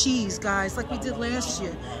some cheese, guys, like we did last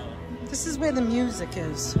year. This is where the music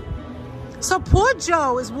is. So poor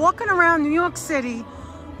Joe is walking around New York City.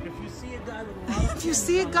 If you see a guy with If you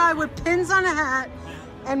see a guy with pins on a hat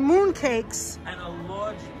and mooncakes. And a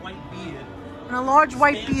large white beard. And a large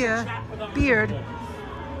white beard.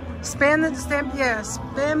 Spam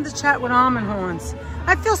the chat with almond horns.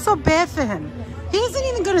 I feel so bad for him. He isn't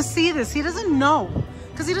even going to see this. He doesn't know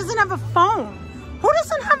because he doesn't have a phone. Who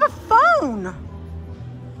doesn't have a phone?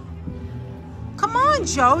 Come on,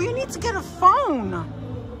 Joe. You need to get a phone.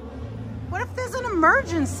 What if there's an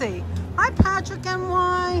emergency? Hi, Patrick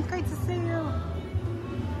NY. Great to see you.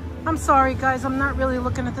 I'm sorry, guys. I'm not really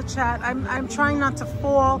looking at the chat. I'm trying not to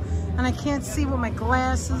fall, and I can't see with my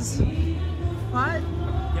glasses. What?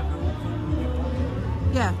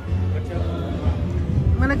 Yeah.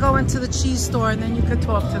 I'm gonna go into the cheese store and then you could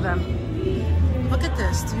talk to them. Look at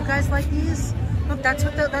this. Do you guys like these? Look, that's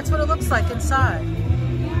what it looks like inside.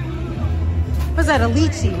 What's that? A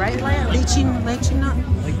lychee, right? Lychee nut.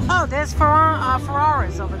 Oh, there's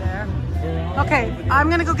Ferraris over there. Okay, I'm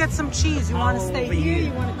gonna go get some cheese. You want to stay here?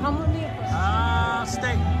 You want to come with me?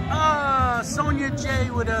 Stay. Sonia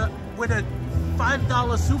J with a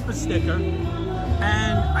 $5 super sticker,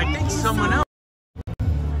 and I think someone else.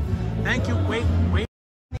 Thank you. Wait.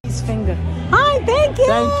 His finger. Hi, thank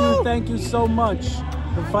you. Thank you so much.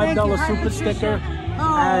 The $5 super sticker,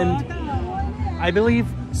 and I believe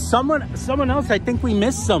someone else. I think we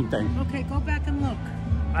missed something. Okay, go back and look.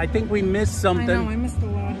 I think we missed something. I know, I missed a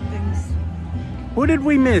lot of things. Who did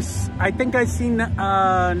we miss? I think I seen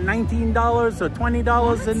 $19 or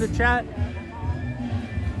 $20 in the chat.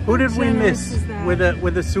 Who did we miss with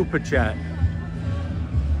a super chat?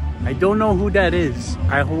 I don't know who that is.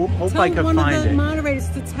 I hope I can find it. Tell one of the moderators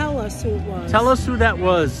to tell us who it was. Tell us who that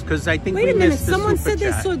was, because I think we missed the super chat. Someone said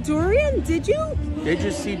they saw Dorian. Did you? Did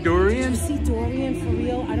you see Dorian? Did you see Dorian for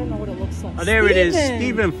real? I don't know what it looks like. Oh, there it is.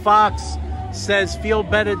 Stephen Fox says, feel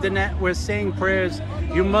better than that. We're saying prayers.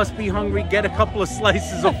 You must be hungry. Get a couple of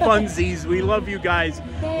slices of funsies. We love you guys.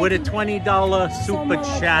 With a $20 super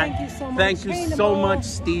chat. Thank you so much,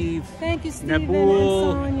 Steve. Thank you, Steve.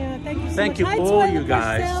 Nabul. Sonia. Thank you all you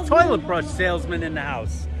guys. Toilet brush salesman in the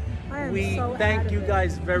house. We thank you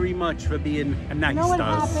guys very much for being nice to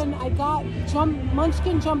us. You know what happened?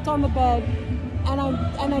 Munchkin jumped on the bed, and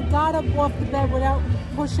I got up off the bed without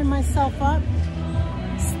pushing myself up.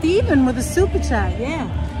 Steven with a super chat, yeah.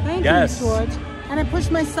 Thank you, George. And I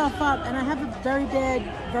pushed myself up, and I have a very bad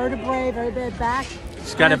vertebrae, very bad back.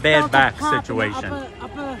 She's got a bad back situation.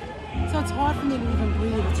 So it's hard for me to even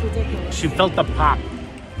breathe. It's ridiculous. She felt the pop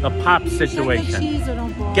situation. Get cheese or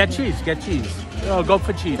don't bother. Get cheese. Oh, go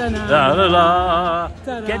for cheese.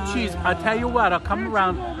 Get cheese. I'll tell you what, I'll come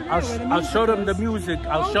around. I'll show them the music.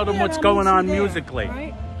 I'll show them what's going on musically.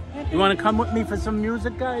 You want to come with me for some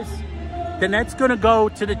music, guys? Then that's going to go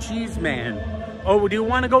to the cheese man. Oh, do you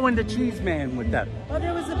want to go into cheese man with that? Oh,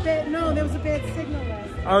 there was a bad signal last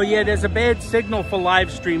time. Oh yeah, there's a bad signal for live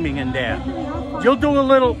streaming in there. You'll do a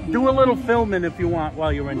little filming if you want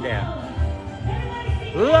while you're in there.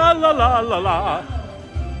 La la la la la.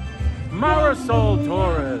 Marisol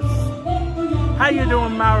Torres. How you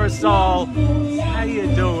doing, Marisol? How you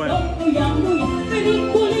doing?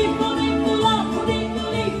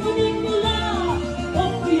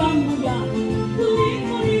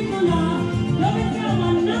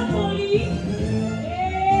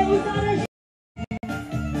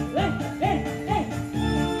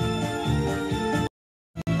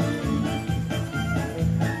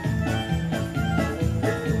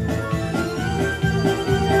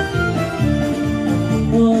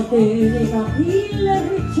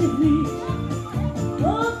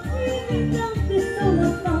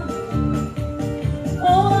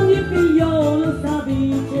 Ogni figliolo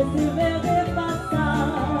s'avvice si vede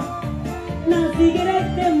passare una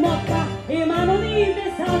sigaretta motta e mano di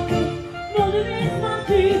pesate non deve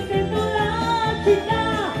smarcire sento la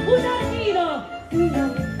città usare giro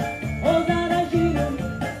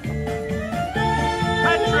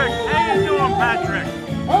Patrick, how you doing, Patrick?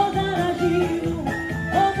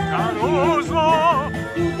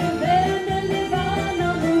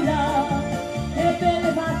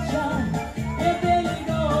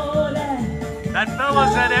 That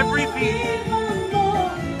fella's at every beat.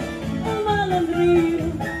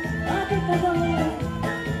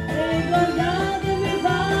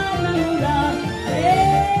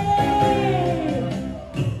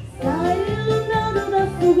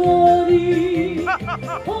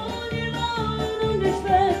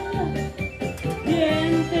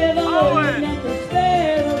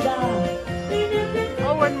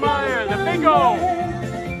 Owen Meyer, the big O.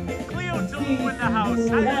 Cleo Tulip in the house.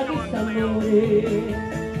 How you doing, Cleo?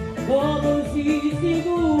 Como si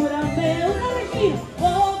segura meu nariz,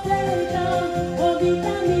 oh preta, oh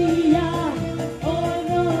vita mia, oh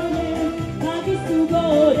nome, ma che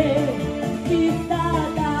sugore, si sta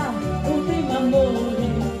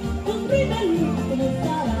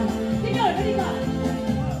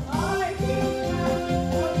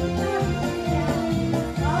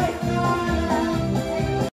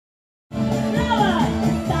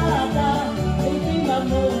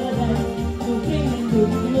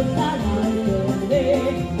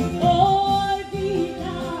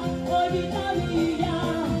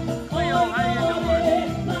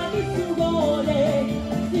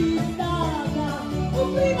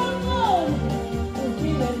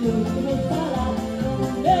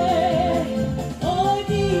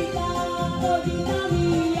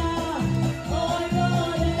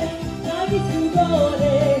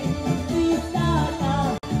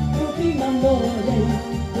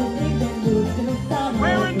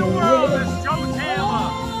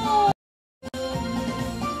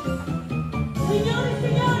Signore e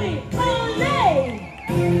signori, olè!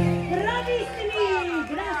 Bravissimi!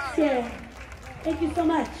 Grazie! Thank you so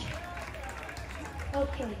much.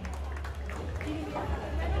 Okay.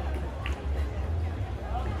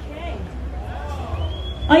 Okay.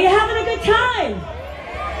 Are you having a good time?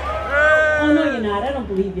 Oh, no, you're not. I don't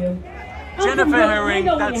believe you. Jennifer Herring,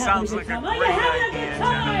 that that sounds like a Are great you having a idea, good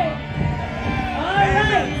time? All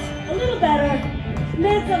right. A little better.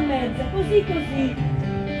 Mezza mezza. Così così.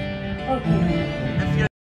 Okay. If you're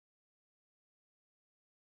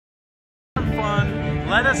having fun,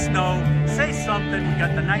 let us know. Say something. We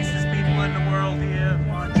got the nicest people in the world here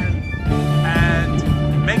watching. And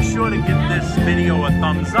make sure to give this video a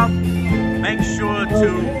thumbs up. Make sure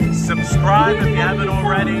to subscribe if you haven't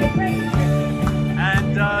already.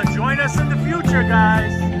 And join us in the future,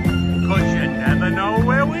 guys. Because you never know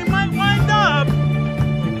where we might wind up.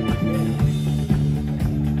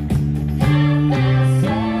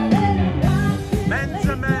 Men's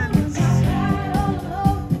amends.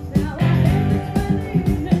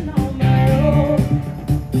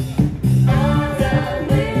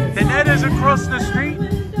 Danette is across the street,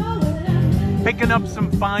 picking up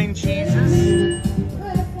some fine cheeses.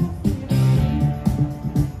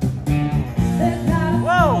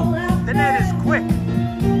 Whoa, Danette is quick.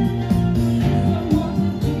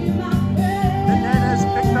 Danette has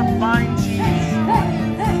picked up fine cheese.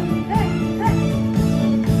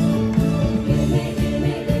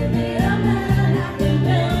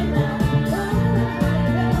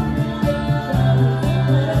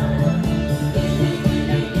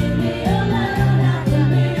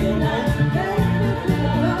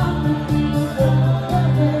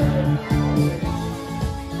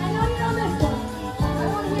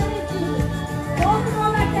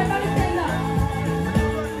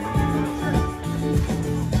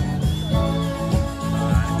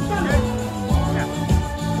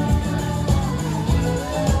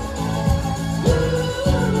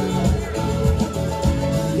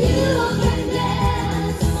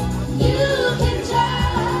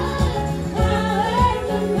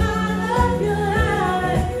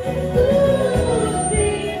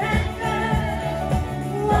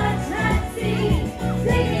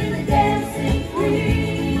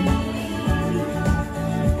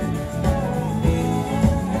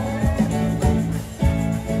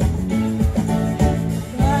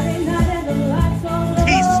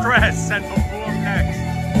 And perform next.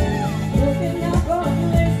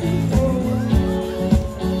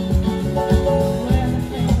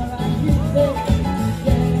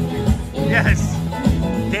 Yes,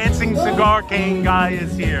 Dancing Cigar Cane guy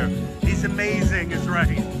is here. He's amazing, is right.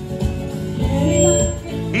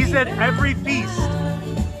 He's at every feast.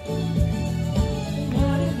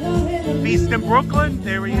 Feast in Brooklyn,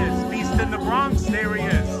 there he is. Feast in the Bronx, there he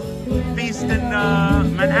is. Feast in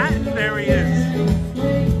Manhattan, there he is.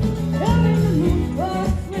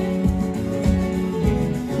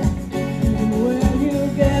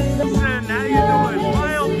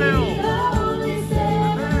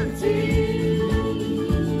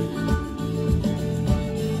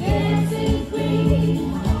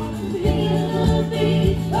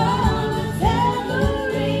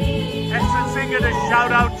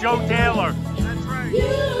 Shout out Joe Taylor. That's right.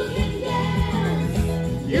 You can dance.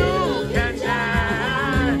 You can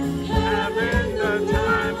dance. Having the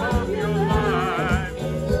time of your life.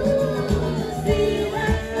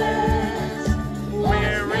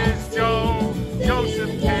 Where is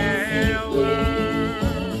Joseph Taylor?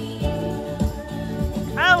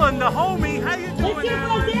 Alan, the homie. How you doing, Let's hear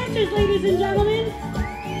Alan? for dancers, ladies and gentlemen.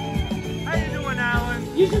 How you doing,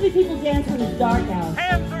 Alan? Usually people dance when it's dark out.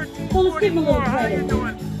 Pam 1344. So let's give him a little How credit. you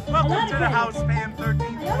doing? Welcome to the house, Pam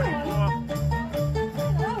 1344.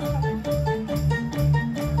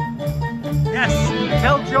 Yes,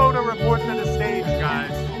 tell Joe to report to the stage, guys.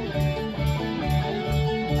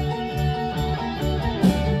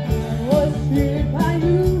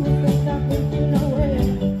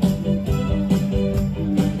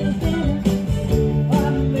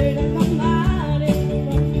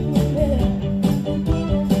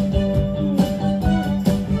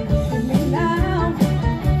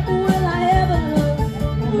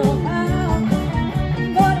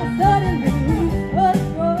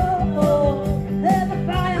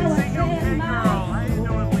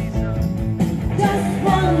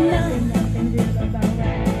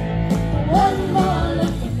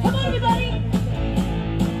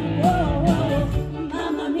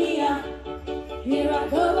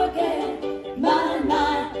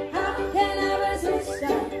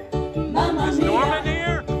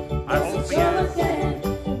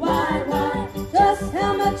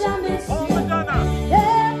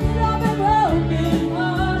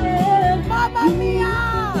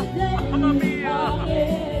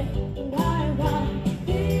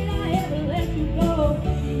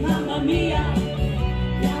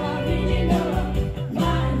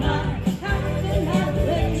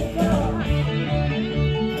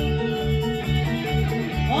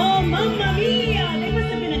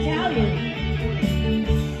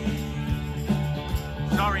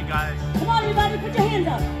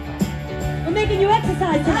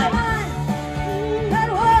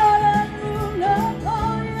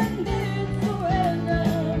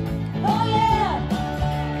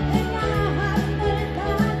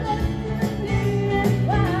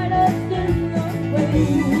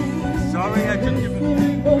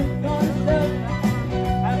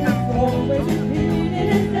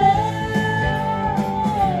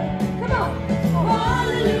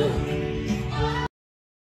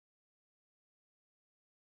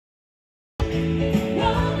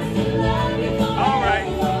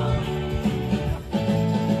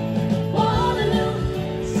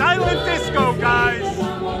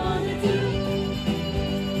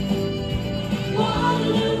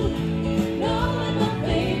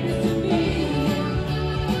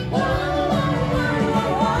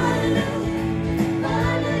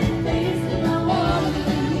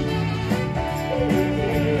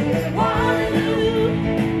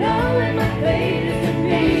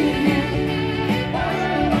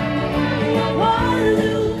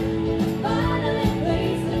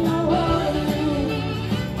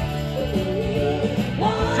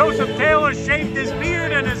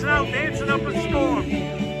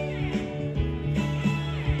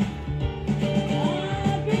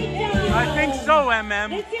 I think so,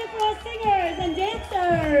 MM. Let's hear for our singers and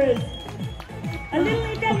dancers. A little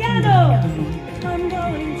Italiano. I'm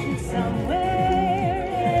going to somewhere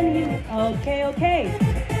and you... Okay, okay.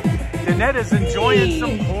 Danette is enjoying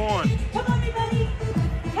some porn. Come on, everybody.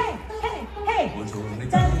 Hey, hey, hey.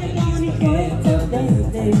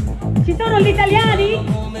 Ci sono gli italiani?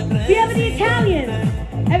 We have the Italians.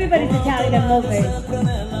 Everybody's Italian at Moped.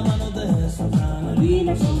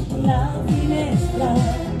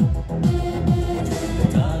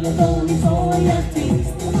 Con i suoi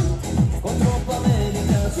artisti, con troppo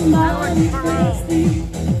America si manifesti,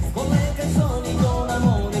 con le canzoni, con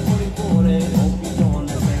l'amore, con il cuore, con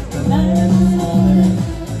bisogno sempre l'amore.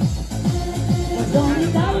 Buongiorno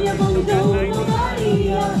Italia, buongiorno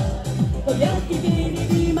Maria, con gli occhi pieni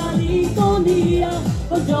di malinconia,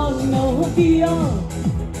 buongiorno Dio,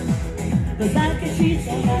 lo sai che ci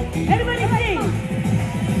sono. Everybody sing!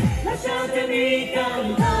 Lasciatemi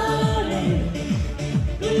cantare.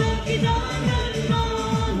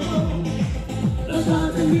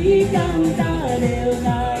 Lasciatemi cantare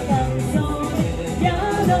una canzone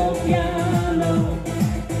piano piano,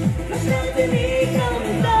 lasciatemi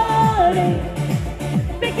cantare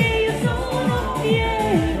perché io sono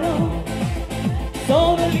fiero,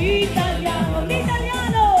 sono l'italiano,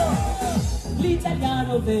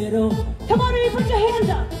 l'italiano vero. Come on, everybody, put your hands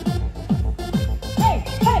up. Hey,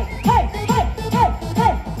 hey, hey, hey, hey,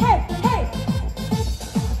 hey, hey, hey.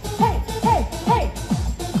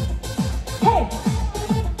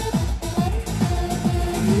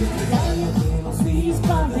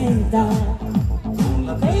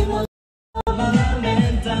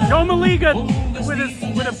 Joe Maliga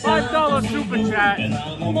with a $5 super chat.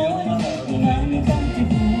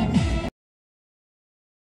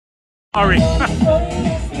 Sorry.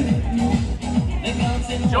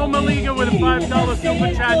 Joe Maliga with a $5 super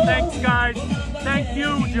chat. Thanks, guys. Thank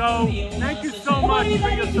you, Joe. Thank you so much for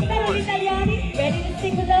your support. Ready to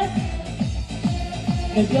sing with us?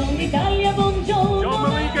 Joe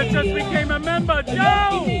Maliga just became a member.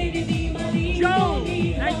 Joe! Joe!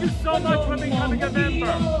 Thank you so much for becoming a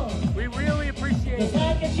member. We really appreciate it.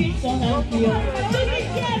 And he is a member.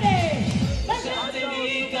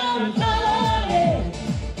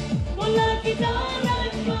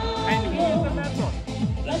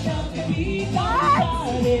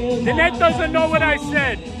 Danette doesn't know what I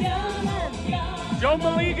said. Joe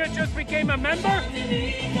Maliga just became a member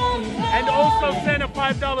and also sent a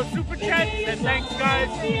 $5 super chat. And thanks, guys.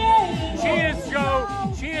 Cheers, Joe.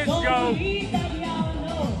 Cheers, Joe.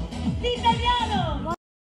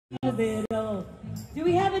 Do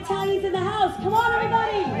we have Italians in the house? Come on,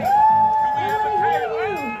 everybody.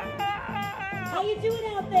 How you doing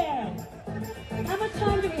out there? How much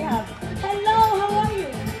time do we have? Hello, how are you?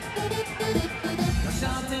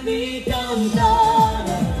 Lasciatemi cantare,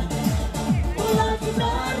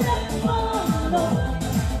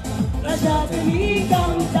 lasciatemi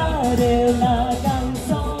cantare la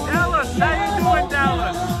canzone. Dallas, how you doing,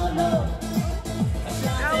 Dallas?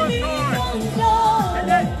 Dallas Horn. And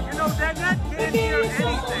then, you know, that can't hear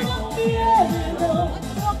anything. Yes.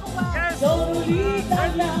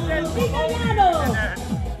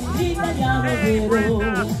 Hey,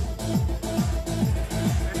 Brenda.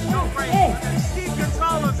 It's so great. Steve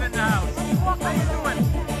Gonzalez in the house. How you doing?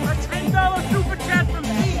 A $10 super chat from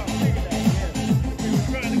Steve.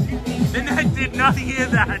 Danette did not hear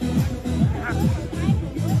that.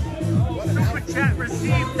 Super chat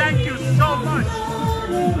received. Thank you so much.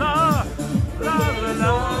 La, la, la,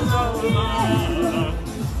 la, la, la.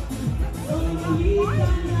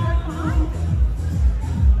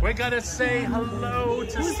 We gotta say hello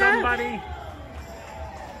to somebody.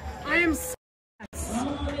 I am.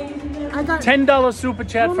 I got $10 super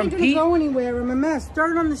chat from Pete. Go anywhere. I'm a mess.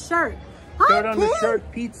 Dirt on the shirt. Dirt on the shirt.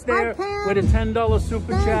 Pete's there with a $10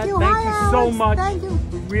 super chat. You. Thank Hi, you so Alex. much. Thank you.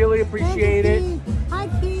 We really appreciate it. Hi,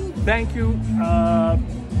 Pete. Thank you.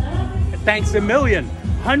 Thanks a million.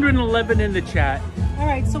 111 in the chat. All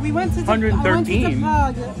right, so we went to 113.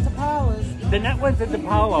 I went to DePaula's. Danette went to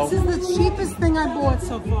DePaulo. This is the cheapest thing I bought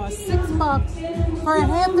so far. $6 for a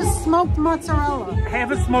half a smoked mozzarella.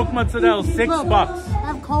 Half a smoked mozzarella, $6. Look, I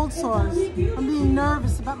have cold sores. I'm being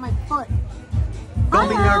nervous about my foot. Don't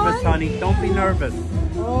be nervous, Alan. honey. Don't be nervous.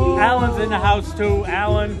 Oh. Alan's in the house too.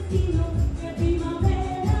 Alan. All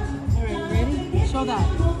right, ready? Show that.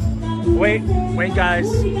 Wait, guys.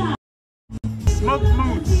 Smoked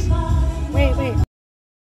moots. Wait.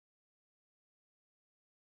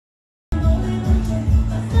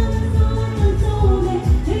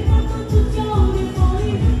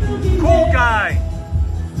 Cool guy.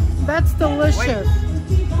 That's delicious. Wait.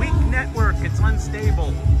 Weak network. It's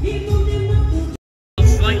unstable.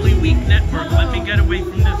 Slightly weak network.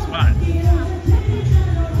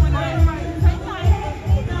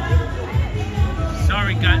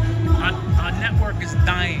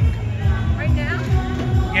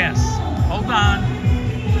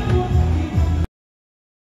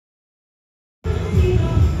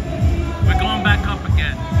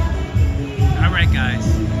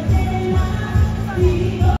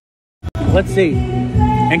 Let's see.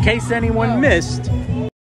 In case anyone missed,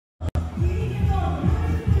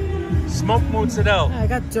 smoked mozzarella. I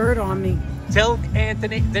got dirt on me. Tell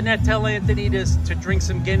Anthony, Danette, tell Anthony to drink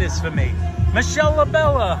some Guinness for me. Michelle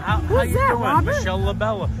LaBella, how you that, doing? Robert? Michelle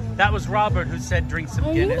LaBella. That was Robert who said drink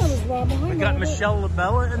some Guinness. That was Robert. We got Michelle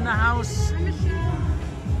LaBella in the house.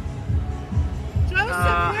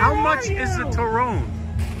 How much is the Tyrone?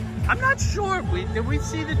 I'm not sure. Did we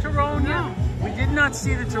see the Tyrone? No. We did not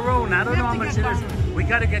see the Tyrone. I don't know how much it is. We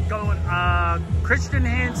got to get going. Christian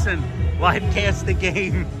Hansen, live cast the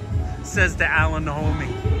game, says to Alan the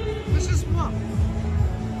homie. Let's just walk.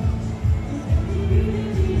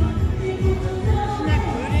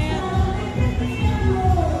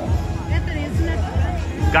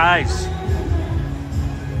 Guys,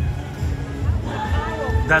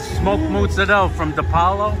 that smoked mozzarella from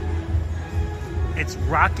DePaulo, it's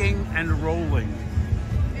rocking and rolling.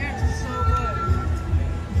 It's so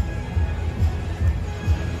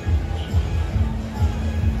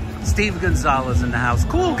good. Steve Gonzalez in the house.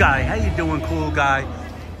 Cool guy. How you doing, cool guy?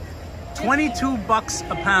 22 bucks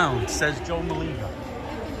a pound, says Joe Molina,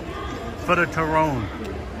 for the Tyrone.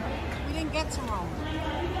 We didn't get Tyrone.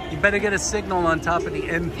 You better get a signal on top of the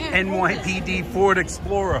NYPD Ford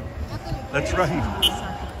Explorer. That's right.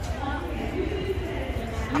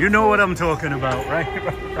 You know what I'm talking about, right?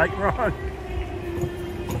 Right, Ron?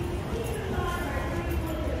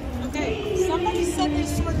 Okay, somebody said they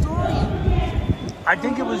saw Dorian. I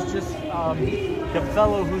think it was just the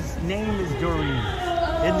fellow whose name is Dorian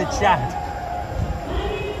in the chat.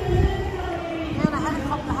 Man, I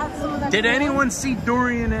had some of that. Did anyone see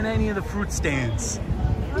Dorian in any of the fruit stands?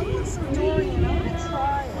 I want some Dorian. I want to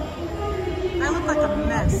try it. I look like a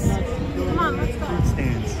mess. Come on, let's go. Fruit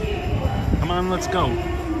stands. Come on, let's go.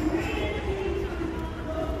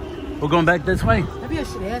 We're going back this way. Maybe I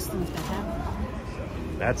should ask them if they have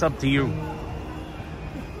it. That's up to you.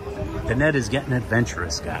 The net is getting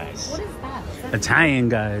adventurous, guys. What is that? Italian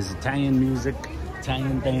guys, Italian music,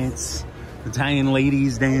 Italian dance, Italian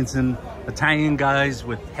ladies dancing, Italian guys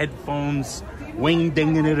with headphones,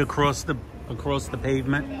 wing-dinging it across the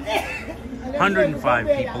pavement. 105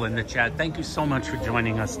 people in the chat. Thank you so much for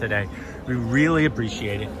joining us today. We really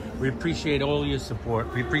appreciate it. We appreciate all your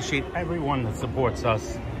support. We appreciate everyone that supports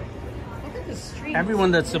us.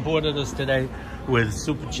 Everyone that supported us today with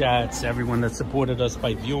super chats, everyone that supported us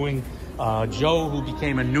by viewing, Joe, who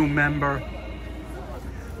became a new member.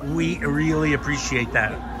 We really appreciate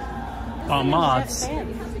that. Our mods,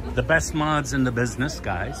 the best mods in the business,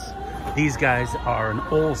 guys. These guys are an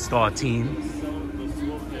all-star team.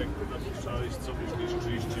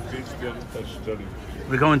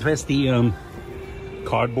 We're going past the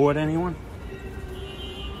cardboard, anyone?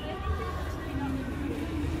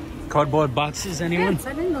 Cardboard boxes, anyone? Yes,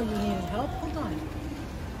 I didn't know you needed help. Hold on.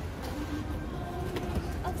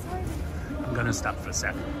 Oh, sorry. I'm gonna stop for a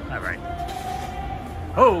second. All right.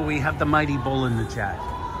 Oh, we have the Mighty Bull in the chat.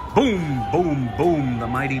 Boom, boom, boom. The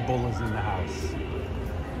Mighty Bull is in the house.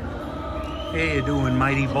 How you doing,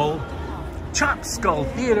 Mighty Bull? Chop Skull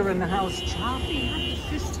Theater in the house. Choppy.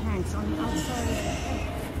 Fish tanks on the outside of the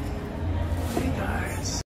Hey,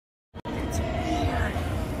 guys. It's weird.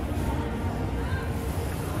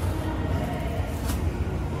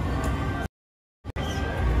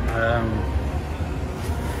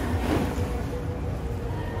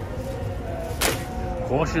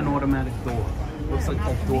 Caution automatic door. Looks like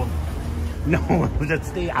that door. No,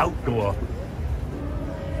 that's the outdoor.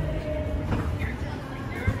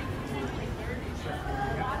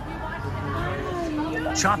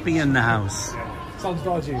 Choppy in the house. Sounds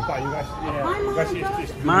dodgy, but you guys,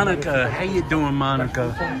 yeah. Monica, how you doing,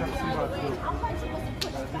 Monica?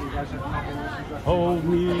 Hold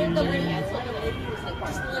me.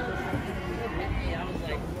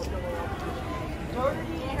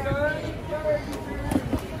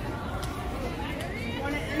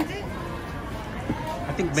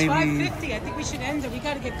 I think maybe 5:50. I think we should end it. We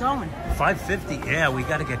got to get going. 5:50. Yeah, we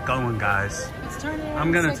got to get going, guys. Let's turn it around.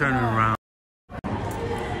 I'm gonna turn it around.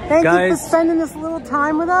 Thank you Guys, for spending this little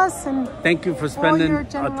time with us, and thank you for spending your a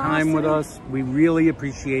time with generosity. us. We really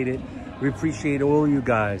appreciate it. We appreciate all you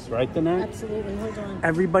guys, right, Danette? absolutely. Hold on.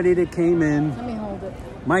 Everybody that came in. Let me hold it.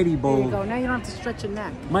 Mighty There you go. Bull. Now you don't have to stretch your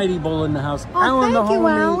neck. Mighty Bull in the house. Oh, Alan the thank you,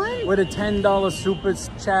 homie Alan. with a $10 super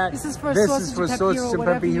chat. This is for Sausage Sausage and Pepper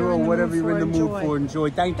Pepper Hero, Hero, whatever you're in the mood enjoy. for. Enjoy.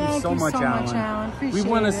 Thank you so much, Alan. We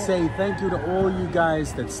Appreciate want to it. say thank you to all you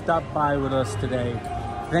guys that stopped by with us today.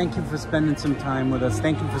 Thank you for spending some time with us.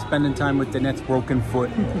 Thank you for spending time with Danette's broken foot.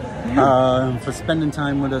 For spending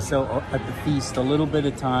time with us at the feast. A little bit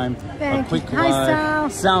of time. Thank a quick you. Hi, live. Sal.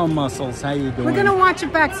 Sal Muscles, how you doing? We're going to watch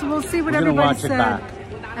it back, so we'll see what We're gonna everybody watch it said. back.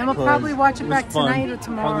 And we'll probably watch it back fun. tonight or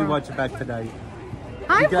tomorrow. Probably watch it back tonight.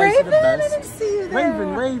 Hi, You guys are the Raven. I best. didn't see you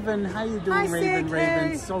there. Raven, how you doing, Hi, Raven? CAK.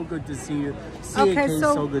 Raven, so good to see you. Okay, CAK,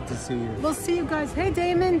 so so good to see you. We'll see you guys. Hey,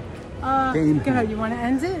 Damon. Damon. Go ahead. You want to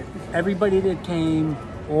end it? Everybody that came,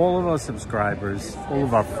 all of our subscribers, all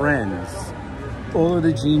of our friends, all of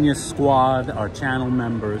the Genius Squad, our channel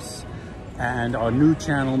members, and our new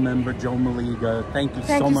channel member, Joe Maliga. Thank you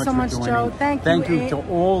so much for joining. Joe. Thank you to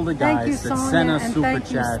all the guys that sent us super thank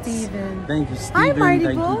chats. You, Steven. Thank you, Hi, Steven. Mighty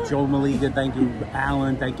Thank Bull. you, Joe Maliga. Thank you,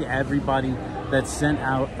 Alan. Thank you, everybody that sent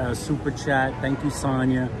out a super chat. Thank you,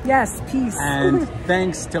 Sonia. Yes, peace. And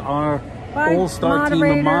thanks to our Bye, all-star team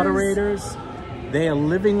of moderators. moderators. They are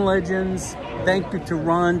living legends. Thank you to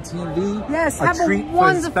Ron TV. Yes, a have a treat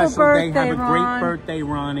wonderful for a special birthday, day. Have a Ron. great birthday,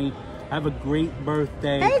 Ronnie. Have a great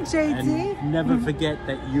birthday. Hey, JD. And never forget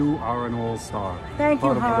that you are an all-star. Thank you,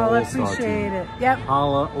 Part of an Holla. all-star Appreciate team. it. Yep.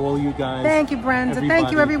 Holla, all you guys. Thank you, Brenda. Thank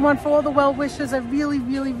you, everybody. everyone, for all the well wishes. I really,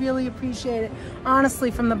 really, really appreciate it.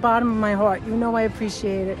 Honestly, from the bottom of my heart. You know I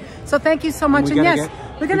appreciate it. So thank you so much. And yes,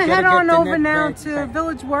 we're going to head on over now to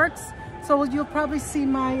Village Works. So you'll probably see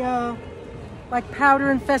my like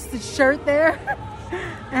powder-infested shirt there.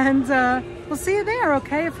 And we'll see you there,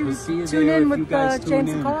 okay? If you tune in with James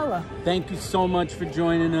and Carla. Thank you so much for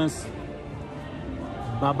joining us.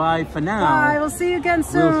 Bye-bye for now. Bye. We'll see you again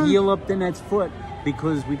soon. We'll heal up the Nets' foot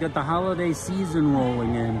because we got the holiday season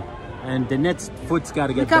rolling in. And the Nets' foot's got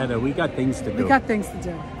to get better. We got things to do. We got things to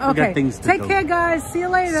do. Okay. We got things to do. Take care, guys. See you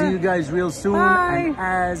later. See you guys real soon. Bye. And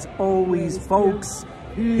as always, folks,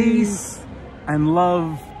 peace and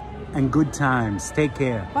love and good times. Take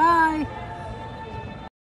care. Bye.